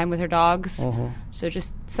spending time with her dogs. Mm-hmm. So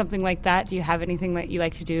just something like that. Do you have anything that you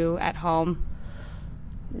like to do at home?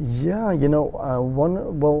 Yeah,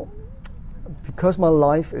 because my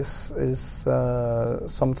life is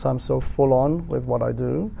sometimes so full on with what I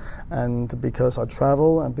do, and because I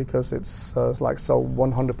travel, and because it's like so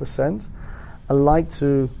 100%, I like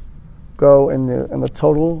to go in the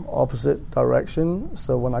total opposite direction.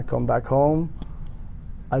 So when I come back home,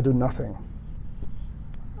 I do nothing.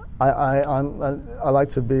 I like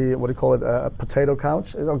to be, what do you call it, a potato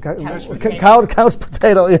couch? Couch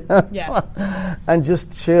potato, yeah. Yeah. And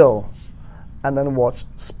just chill and then watch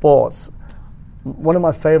sports. One of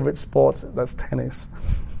my favorite sports, that's tennis.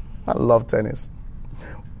 I love tennis.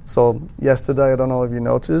 So yesterday, I don't know if you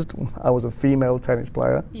noticed, I was a female tennis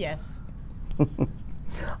player. Yes.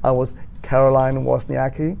 I was Caroline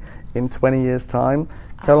Wozniacki in 20 years' time.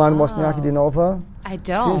 Caroline Wozniacki, do you know of her? I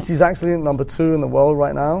don't. She's actually number 2 in the world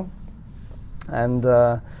right now. And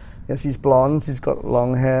she's blonde, she's got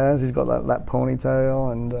long hair, she's got that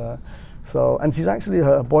ponytail. And she's actually,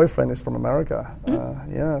 her boyfriend is from America.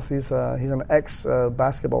 He's an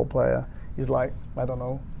ex-basketball player. He's like, I don't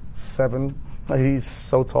know, 7. He's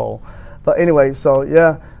so tall. But anyway, so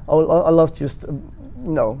yeah, I love just,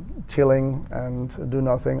 chilling and do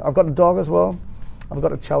nothing. I've got a dog as well. I've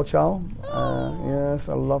got a Chow Chow. Yes,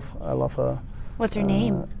 I love her. What's her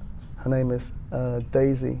name? Her name is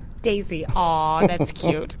Daisy. Daisy. Aw, that's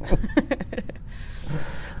cute.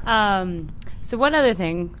 So one other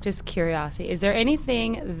thing, just curiosity, is there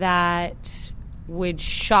anything that would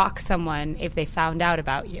shock someone if they found out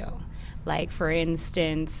about you? Like, for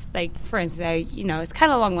instance, it's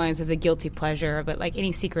kind of along the lines of the guilty pleasure, but like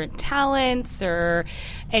any secret talents or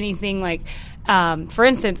anything like, for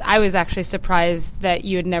instance, I was actually surprised that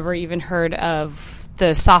you had never even heard of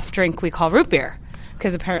the soft drink we call root beer.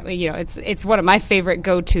 Because apparently, it's one of my favorite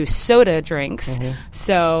go-to soda drinks. Mm-hmm.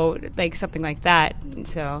 So, like, something like that.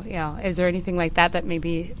 So, is there anything like that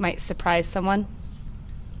maybe might surprise someone?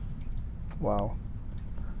 Wow.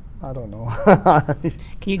 I don't know.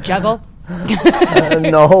 Can you juggle?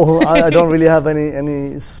 No, I don't really have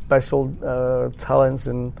any special talents,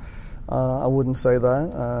 and I wouldn't say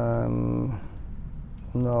that.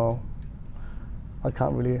 No. I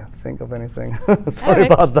can't really think of anything. Sorry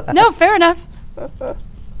about that. No, fair enough.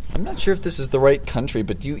 I'm not sure if this is the right country,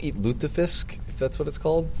 but do you eat lutefisk, if that's what it's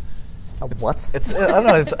called? What? I don't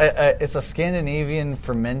know. It's a Scandinavian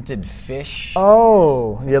fermented fish.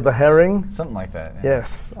 Oh, yeah, the herring? Something like that. Yeah.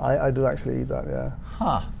 Yes, I do actually eat that, yeah.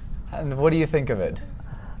 Huh. And what do you think of it?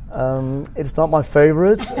 It's not my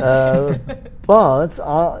favorite, but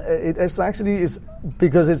it's actually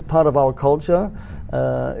because it's part of our culture.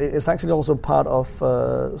 It's actually also part of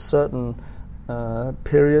certain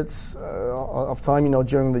periods of time,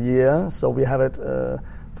 during the year. So we have it for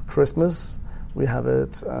Christmas. We have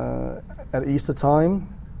it at Easter time.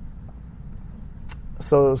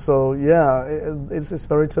 So yeah, it's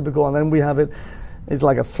very typical. And then we have it. It's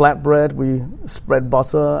like a flatbread. We spread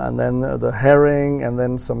butter, and then the herring, and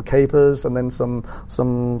then some capers, and then some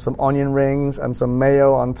onion rings, and some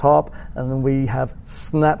mayo on top, and then we have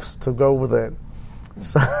snaps to go with it.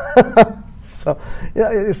 So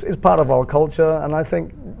yeah, it's part of our culture, and I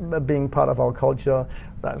think being part of our culture,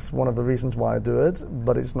 that's one of the reasons why I do it.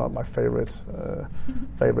 But it's not my favorite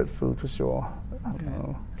food for sure.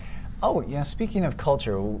 Okay. Oh, yeah, speaking of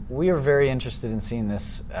culture, we are very interested in seeing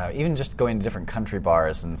this, even just going to different country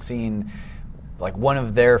bars and seeing like one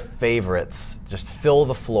of their favorites just fill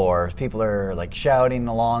the floor. People are like shouting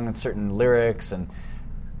along at certain lyrics, and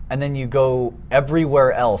then you go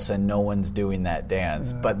everywhere else and no one's doing that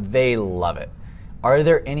dance, but they love it. Are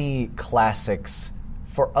there any classics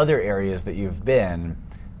for other areas that you've been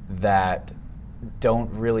that don't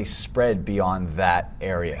really spread beyond that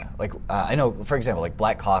area? Like I know, for example, like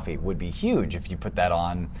black coffee would be huge if you put that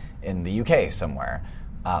on in the UK somewhere.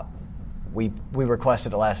 We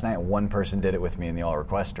requested it last night. One person did it with me in the all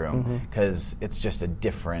request room because it's just a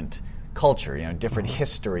different culture, different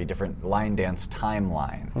history, different line dance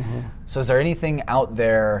timeline. So is there anything out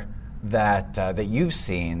there that you've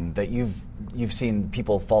seen that you've seen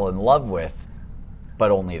people fall in love with,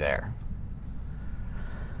 but only there?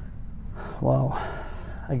 Wow.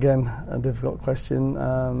 Again, a difficult question.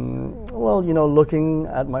 Well, looking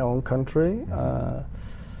at my own country,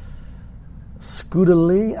 Scooter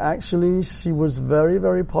Lee, actually, she was very,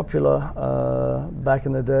 very popular back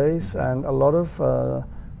in the days, and a lot of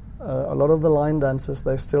the line dancers,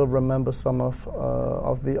 they still remember some of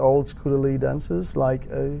the old Scooter Lee dances, like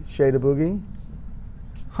Shada Boogie.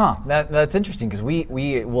 Huh, that's interesting, because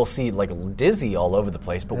we will see like Dizzy all over the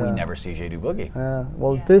place, but we never see Shada Boogie. Yeah,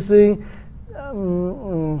 well, Dizzy,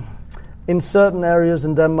 in certain areas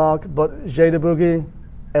in Denmark, but Shada Boogie,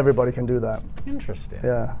 everybody can do that. Interesting.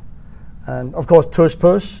 Yeah. And of course, Tush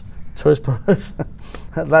Push,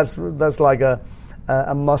 that's like a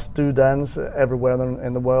must-do dance everywhere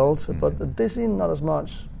in the world. But Dizzy, not as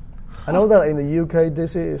much. I know that in the UK,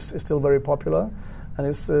 Dizzy is still very popular, and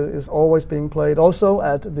is always being played. Also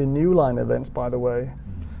at the New Line events, by the way,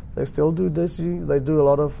 they still do Dizzy. They do a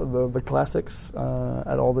lot of the classics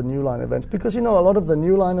at all the New Line events, because a lot of the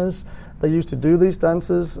New Liners, they used to do these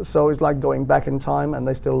dances, so it's like going back in time, and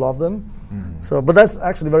they still love them. So, but that's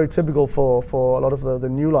actually very typical for a lot of the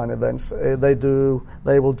New Line events. They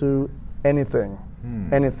will do anything,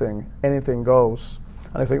 anything goes.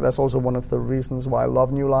 And I think that's also one of the reasons why I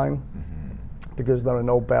love New Line, because there are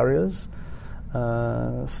no barriers.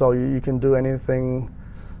 So you can do anything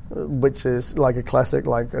which is like a classic,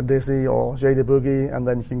 like a Dizzy or Shada Boogie, and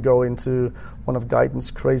then you can go into one of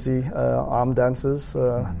Guyton's crazy arm dances.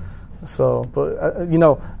 So, but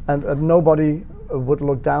and nobody would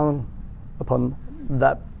look down upon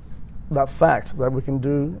that fact that we can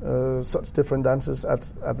do such different dances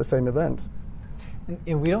at the same event.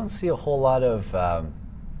 And we don't see a whole lot of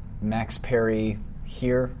Max Perry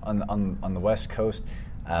here on the West Coast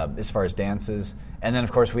as far as dances, and then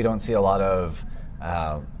of course we don't see a lot of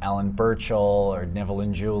Alan Birchall or Neville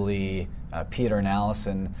and Julie, Peter and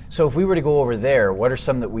Allison. So if we were to go over there, what are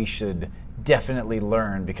some that we should definitely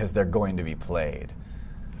learn because they're going to be played?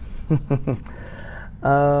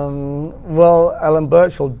 Well, Alan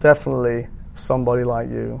Birchall, definitely Somebody Like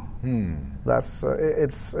You. That's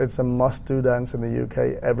it's a must-do dance in the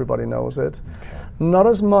UK. Everybody knows it. Okay. Not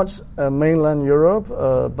as much mainland Europe,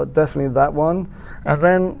 but definitely that one. And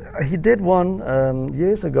then he did one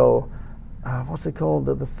years ago. What's it called?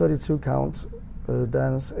 The 32 count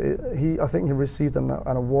dance. I think he received an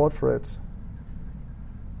award for it.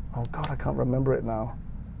 Oh God, I can't remember it now.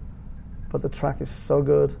 But the track is so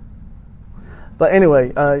good. But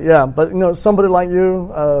anyway, But Somebody Like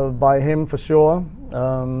You by him for sure.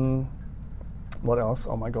 What else?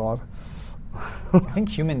 Oh my God. I think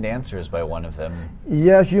Human Dancer is by one of them.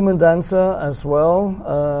 Yeah, Human Dancer as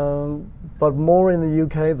well, but more in the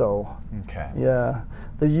UK though. Okay. Yeah,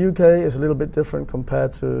 the UK is a little bit different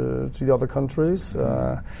compared to the other countries.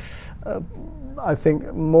 I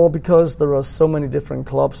think more because there are so many different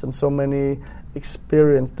clubs and so many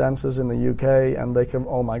experienced dancers in the UK, and they can,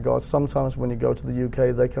 oh my God, sometimes when you go to the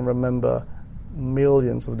UK, they can remember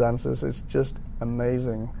millions of dances. It's just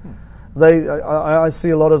amazing. I see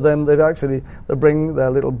a lot of them. They bring their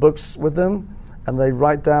little books with them, and they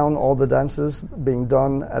write down all the dances being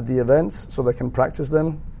done at the events so they can practice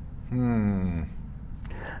them.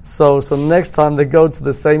 So next time they go to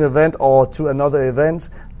the same event or to another event,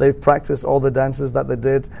 they've practiced all the dances that they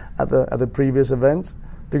did at the previous event,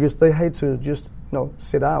 because they hate to just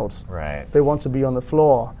sit out. Right. They want to be on the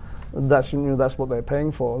floor. That's what they're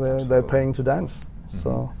paying for. They're paying to dance.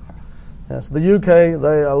 So. Yes, the UK,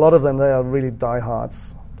 a lot of them, they are really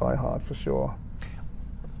diehards for sure.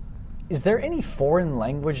 Is there any foreign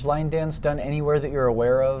language line dance done anywhere that you're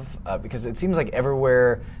aware of? Because it seems like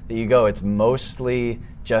everywhere that you go, it's mostly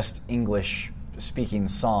just English-speaking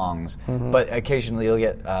songs, but occasionally you'll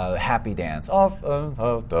get happy dance, and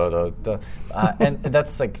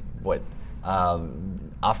that's like what,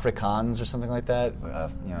 Afrikaans or something like that,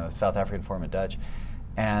 South African form of Dutch.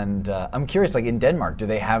 And I'm curious, like in Denmark, do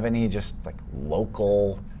they have any just like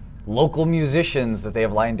local musicians that they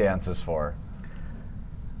have line dances for?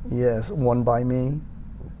 Yes, One by Me.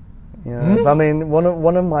 Yes, I mean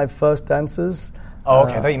one of my first dances. Oh,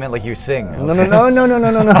 okay. I thought you meant like you sing. No.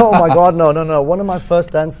 Oh my God, no. One of my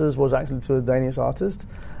first dances was actually to a Danish artist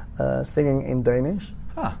singing in Danish.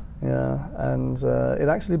 Huh. Yeah, and it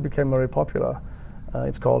actually became very popular.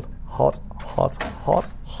 It's called Hot, Hot,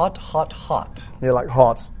 Hot. Hot, hot, hot. Yeah, like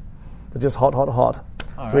hot. They're just hot, hot, hot.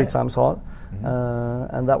 All 3 right. times hot.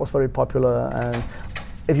 And that was very popular. And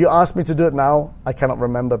if you ask me to do it now, I cannot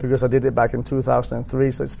remember because I did it back in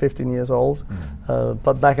 2003, so it's 15 years old.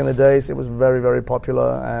 But back in the days, it was very, very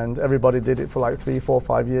popular, and everybody did it for like 3, 4,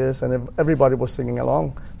 5 years, and everybody was singing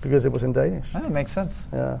along because it was in Danish. That makes sense.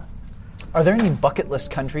 Yeah. Are there any bucket list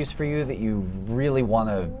countries for you that you really want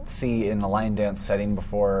to see in a lion dance setting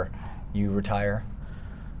before you retire?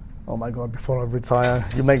 Oh my God, before I retire,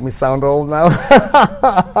 you make me sound old now.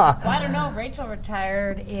 Well, I don't know. Rachel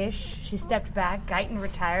retired-ish. She stepped back. Guyton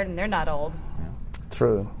retired, and they're not old.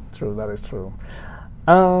 True, that is true.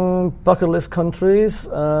 Bucket list countries,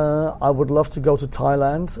 I would love to go to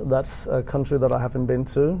Thailand. That's a country that I haven't been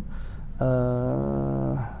to.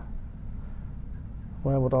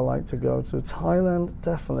 Where would I like to go to? Thailand,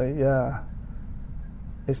 definitely, yeah.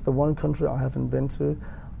 It's the one country I haven't been to.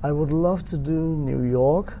 I would love to do New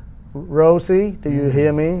York. Rosie, do you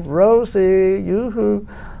hear me? Rosie, yoo-hoo.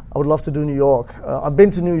 I would love to do New York. I've been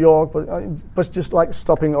to New York, but just like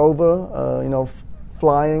stopping over,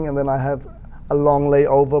 flying, and then I had a long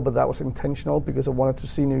layover, but that was intentional because I wanted to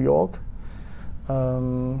see New York.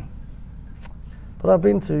 But I've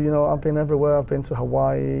been everywhere. I've been to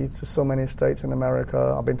Hawaii, to so many states in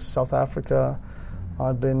America. I've been to South Africa.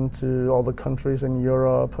 I've been to all the countries in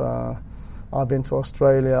Europe. I've been to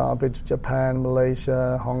Australia. I've been to Japan,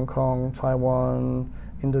 Malaysia, Hong Kong, Taiwan,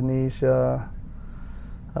 Indonesia.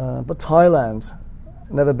 But Thailand,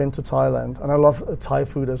 never been to Thailand. And I love Thai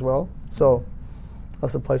food as well. So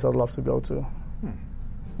that's a place I'd love to go to.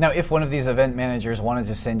 Now, if one of these event managers wanted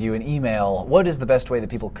to send you an email, what is the best way that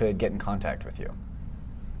people could get in contact with you?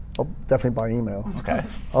 Oh, definitely by email. Okay.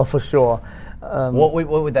 Oh, for sure. What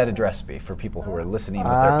would that address be for people who are listening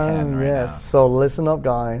with their pen right now? So listen up,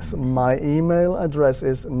 guys. My email address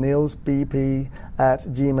is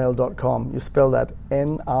nilsbp@gmail.com. You spell that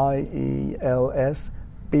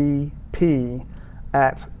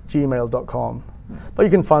NIELSBP@gmail.com. But you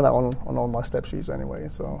can find that on all my step sheets anyway.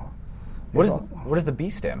 So what does the B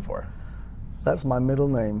stand for? That's my middle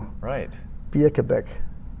name. Right. Birkebæk.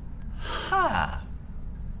 Ha!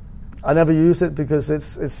 I never use it because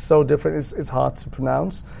it's so different. It's hard to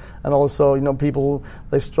pronounce, and also people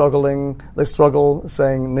they struggle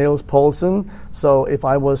saying Niels Poulsen. So if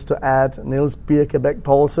I was to add Niels Birkebæk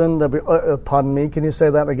Poulsen, they'd be pardon me. Can you say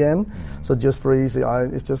that again? So just for easy,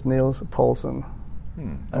 it's just Niels Poulsen.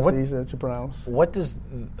 That's easier to pronounce. What does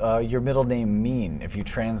your middle name mean if you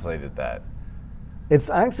translated that? It's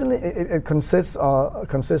actually it consists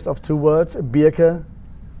of two words: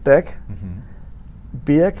 Birkebæk.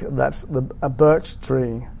 Birk, that's a birch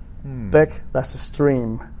tree. Bæk, that's a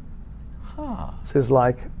stream. Huh. So it's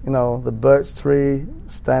like, the birch tree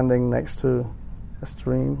standing next to a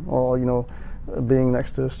stream, or, being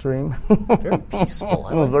next to a stream. Very peaceful.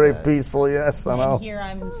 I like Very that. peaceful, yes, I know. And here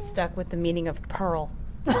I'm stuck with the meaning of pearl.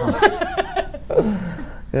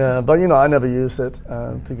 Yeah, but I never use it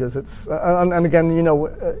because it's and again,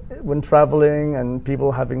 when traveling and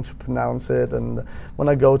people having to pronounce it, and when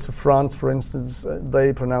I go to France, for instance,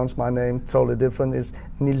 they pronounce my name totally different. It's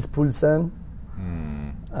Niels Poulsen,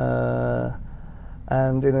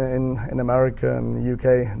 and in America and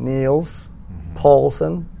UK, Niels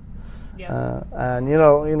Poulsen,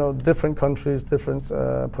 and different countries, different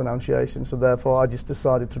pronunciations. So therefore, I just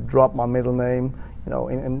decided to drop my middle name,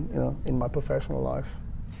 in my professional life.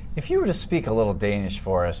 If you were to speak a little Danish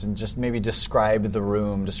for us and just maybe describe the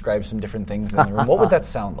room, describe some different things in the room, what would that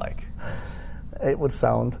sound like? It would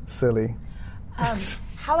sound silly.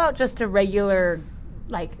 How about just a regular,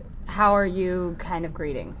 how are you kind of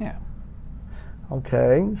greeting? Yeah.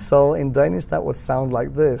 Okay, so in Danish that would sound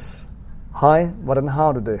like this. Hej, hvordan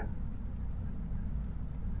har du det?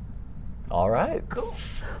 All right, cool.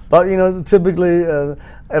 But typically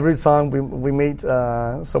every time we meet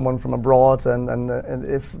someone from abroad, and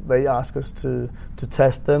if they ask us to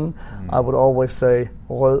test them, I would always say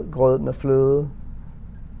rød grød med fløde,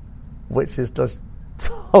 which is just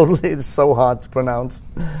totally, it's so hard to pronounce.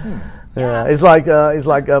 Yeah, it's like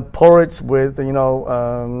a porridge with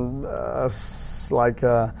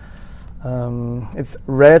it's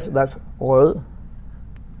red, that's rød,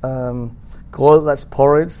 grød, that's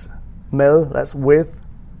porridge, med, that's with,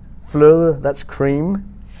 fløde, that's cream.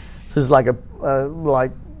 So it's like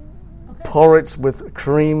porridge with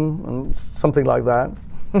cream and something like that.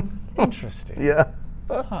 Interesting. Yeah.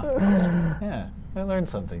 Huh. Yeah, I learned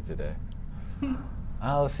something today.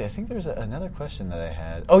 Let's see. I think there's another question that I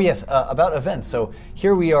had. Oh yes, about events. So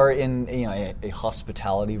here we are in a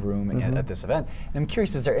hospitality room at this event. And I'm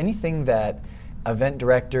curious, is there anything that event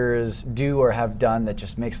directors do or have done that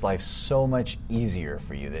just makes life so much easier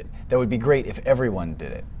for you that would be great if everyone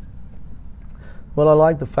did it? Well, I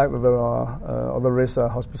like the fact that there is a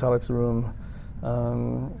hospitality room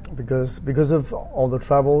because of all the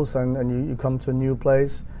travels and you come to a new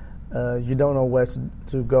place, you don't know where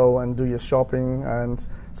to go and do your shopping, and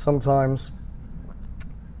sometimes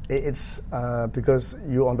it's because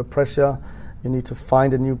you're under pressure. You need to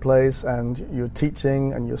find a new place, and you're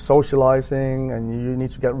teaching and you're socializing, and you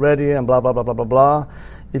need to get ready and blah blah blah blah blah blah.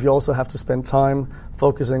 If you also have to spend time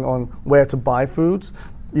focusing on where to buy food,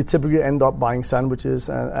 you typically end up buying sandwiches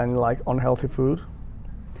and like unhealthy food.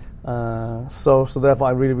 So therefore,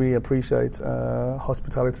 I really, really appreciate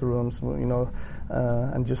hospitality rooms,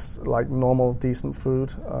 and just like normal, decent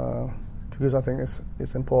food, because I think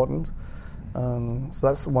it's important. So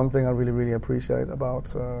that's one thing I really, really appreciate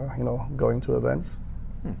about going to events,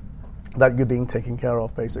 that you're being taken care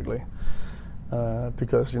of, basically,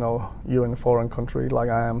 because you're in a foreign country like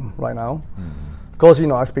I am right now. Of course,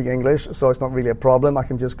 I speak English, so it's not really a problem. I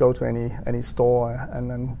can just go to any store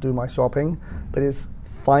and then do my shopping, but it's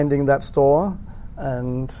finding that store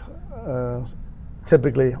and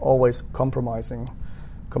typically always compromising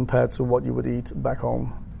compared to what you would eat back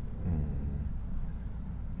home.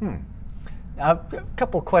 A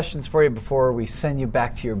couple questions for you before we send you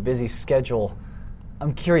back to your busy schedule.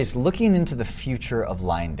 I'm curious, looking into the future of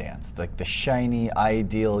line dance, like the shiny,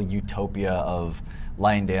 ideal utopia of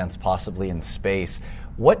line dance possibly in space,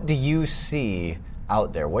 what do you see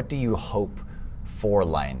out there? What do you hope for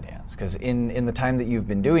line dance? Because in the time that you've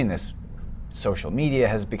been doing this, social media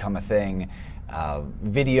has become a thing,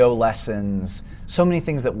 video lessons, so many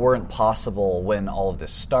things that weren't possible when all of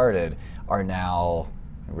this started are now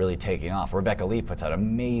really taking off. Rebecca Lee puts out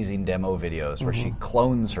amazing demo videos where she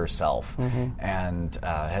clones herself and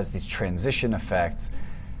has these transition effects,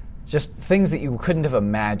 just things that you couldn't have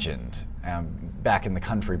imagined back in the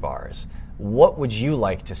country bars. What would you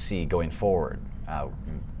like to see going forward?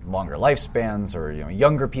 Longer lifespans, or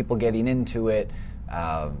younger people getting into it?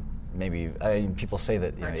 Maybe people say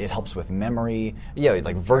that it helps with memory. Yeah,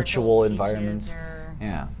 like virtual environments.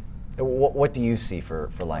 Yeah. What do you see for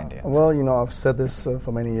line dance? Well, I've said this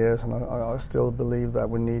for many years, and I still believe that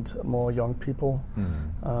we need more young people.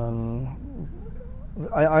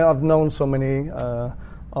 I've known so many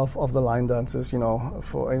of the line dancers,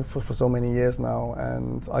 for so many years now,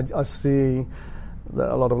 and I see that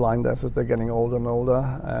a lot of line dancers, they're getting older and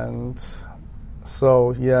older, and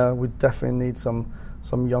so yeah, we definitely need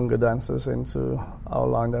some younger dancers into our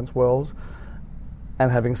line dance world. And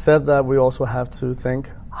having said that, we also have to think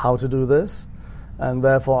how to do this, and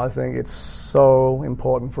therefore I think it's so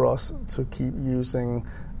important for us to keep using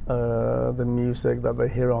the music that they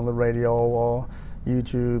hear on the radio or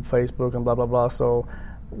YouTube, Facebook, and blah blah blah. So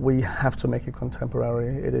we have to make it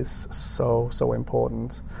contemporary. It is so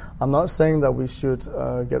important. I'm not saying that we should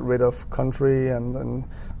get rid of country and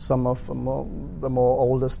some of the more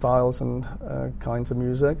older styles and kinds of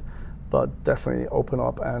music, but definitely open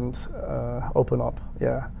up,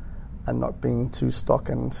 and not being too stuck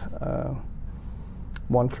and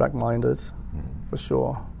one-track minded, for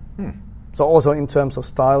sure. So also in terms of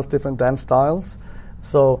styles, different dance styles.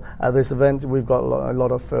 So at this event, we've got a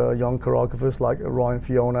lot of young choreographers like Roy and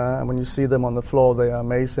Fiona, and when you see them on the floor, they are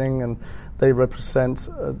amazing, and they represent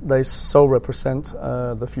the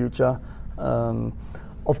future.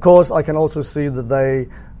 Of course, I can also see that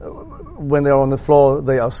when they're on the floor,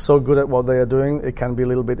 they are so good at what they are doing, it can be a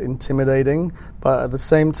little bit intimidating. But at the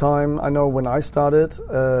same time, I know when I started,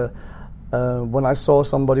 when I saw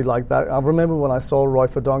somebody like that, I remember when I saw Roy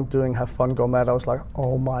Verdonk doing Have Fun Go Mad, I was like,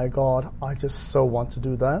 oh my God, I just so want to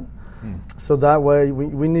do that. So that way,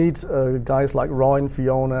 we need guys like Roy and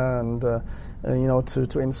Fiona, and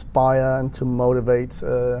to inspire and to motivate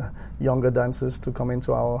younger dancers to come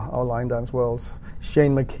into our line dance world.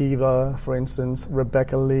 Shane McKeever, for instance,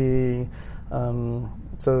 Rebecca Lee.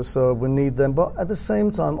 So we need them, but at the same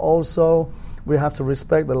time, also we have to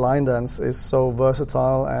respect the line dance is so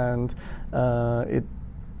versatile, and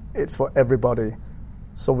it's for everybody.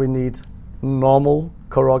 So we need normal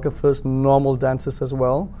choreographers, normal dancers as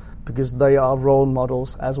well, because they are role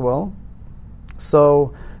models as well.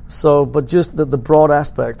 So, but just the broad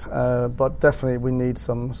aspect. But definitely, we need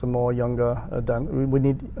some more younger. We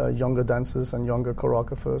need younger dancers and younger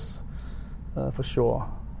choreographers, for sure,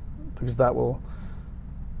 because that will.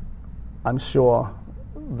 I'm sure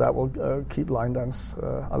that will keep line dance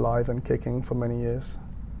alive and kicking for many years.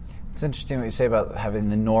 It's interesting what you say about having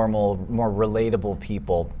the normal, more relatable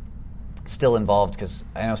people still involved, because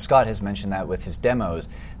I know Scott has mentioned that with his demos,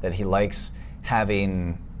 that he likes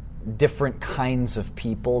having different kinds of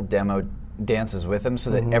people demo dances with him,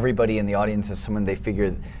 so that everybody in the audience is someone they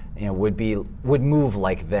figure would move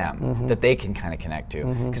like them, that they can kind of connect to.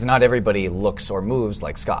 Because not everybody looks or moves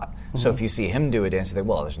like Scott. So if you see him do a dance, you think,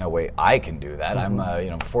 well, there's no way I can do that. I'm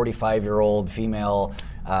a 45-year-old female,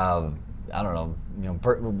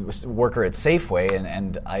 worker at Safeway,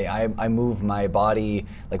 and I move my body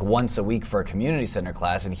like once a week for a community center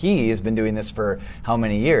class, and he has been doing this for how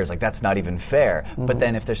many years? Like, that's not even fair. But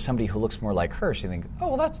then if there's somebody who looks more like her, you think,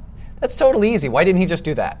 oh, well, that's totally easy. Why didn't he just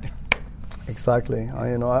do that? Exactly.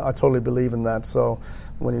 I totally believe in that. So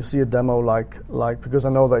when you see a demo like because I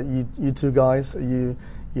know that you two guys, you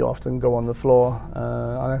often go on the floor,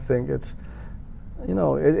 and I think it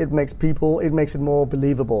makes it more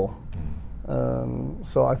believable.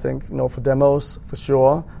 So I think for demos for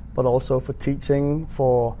sure, but also for teaching,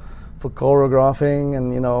 for choreographing,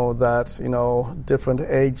 and that different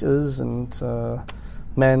ages and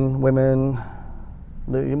men, women.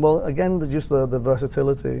 Just the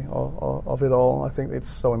versatility of it all. I think it's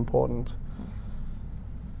so important.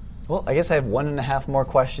 Well, I guess I have 1.5 more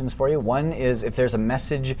questions for you. One is, if there's a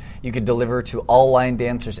message you could deliver to all line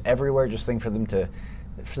dancers everywhere, just for them to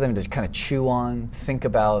kind of chew on, think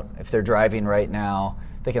about. If they're driving right now,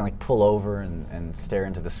 they can pull over and stare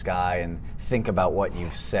into the sky and think about what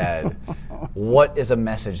you've said. What is a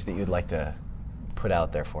message that you'd like to put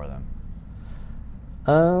out there for them?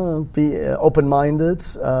 Be open-minded.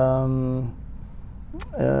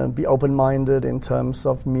 Be open-minded in terms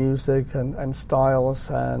of music and styles,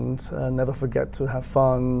 and never forget to have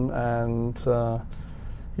fun. And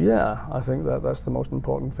I think that's the most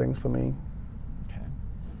important things for me. Okay.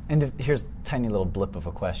 And here's a tiny little blip of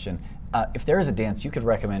a question. If there is a dance you could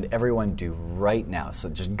recommend everyone do right now, so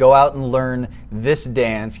just go out and learn this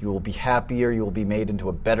dance. You will be happier. You will be made into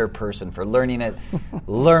a better person for learning it.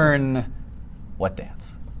 Learn. What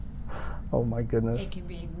dance? Oh my goodness! It can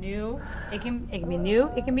be new. It can be new.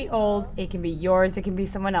 It can be old. It can be yours. It can be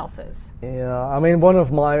someone else's. Yeah, I mean, one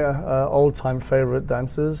of my all-time favorite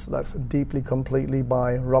dances. That's "Deeply Completely"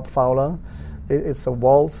 by Rob Fowler. It's a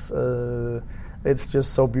waltz. It's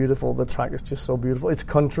just so beautiful. The track is just so beautiful. It's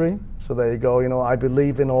country, so there you go. I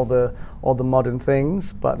believe in all the modern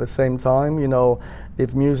things, but at the same time,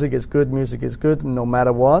 if music is good no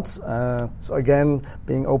matter what. So again,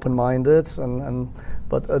 being open-minded,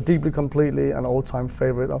 but Deeply Completely, an all-time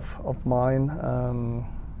favorite of mine.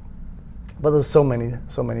 But there's so many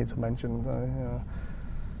to mention. All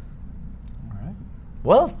right.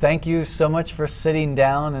 Well, thank you so much for sitting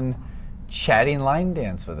down and chatting line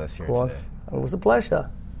dance with us here today. It was a pleasure.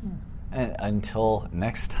 And until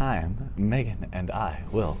next time, Megan and I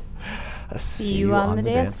will see you on the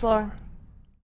dance floor.